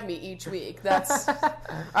drag me each week? That's...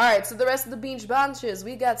 Alright, so the rest of the Beach Bunches,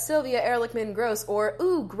 we got Sylvia Ehrlichman Gross, or,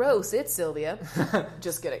 ooh, gross, it's Sylvia.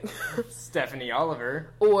 Just kidding. Stephanie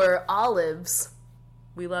Oliver. Or Olives.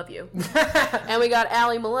 We love you. And we got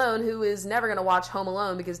Allie Malone, who is never going to watch Home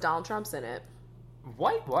Alone because Donald Trump's in it.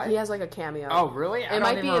 What? He has like a cameo. Oh, really? It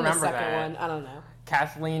might be in the second one. I don't know.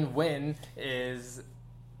 Kathleen Wynne is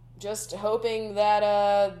just hoping that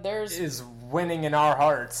is winning in our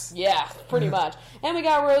hearts. Yeah, pretty much. And we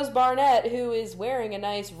got Rose Barnett, who is wearing a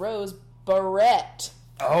nice rose barrette.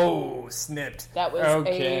 Oh, snipped. That was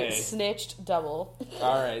a snitched double.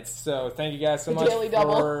 All right, so thank you guys so much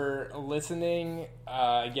for listening.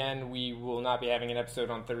 Again, we will not be having an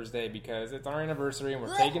episode on Thursday because it's our anniversary and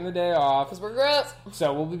we're taking the day off. Because we're gross.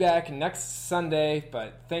 So we'll be back next Sunday,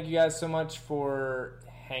 but thank you guys so much for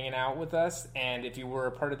hanging out with us. And if you were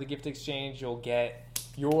a part of the gift exchange, you'll get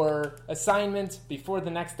your assignment before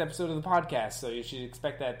the next episode of the podcast. So you should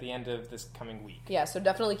expect that at the end of this coming week. Yeah, so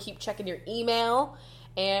definitely keep checking your email.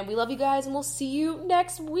 And we love you guys, and we'll see you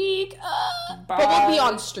next week. But we'll be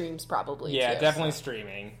on streams probably. Yeah, too, definitely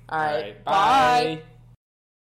streaming. All right. Bye.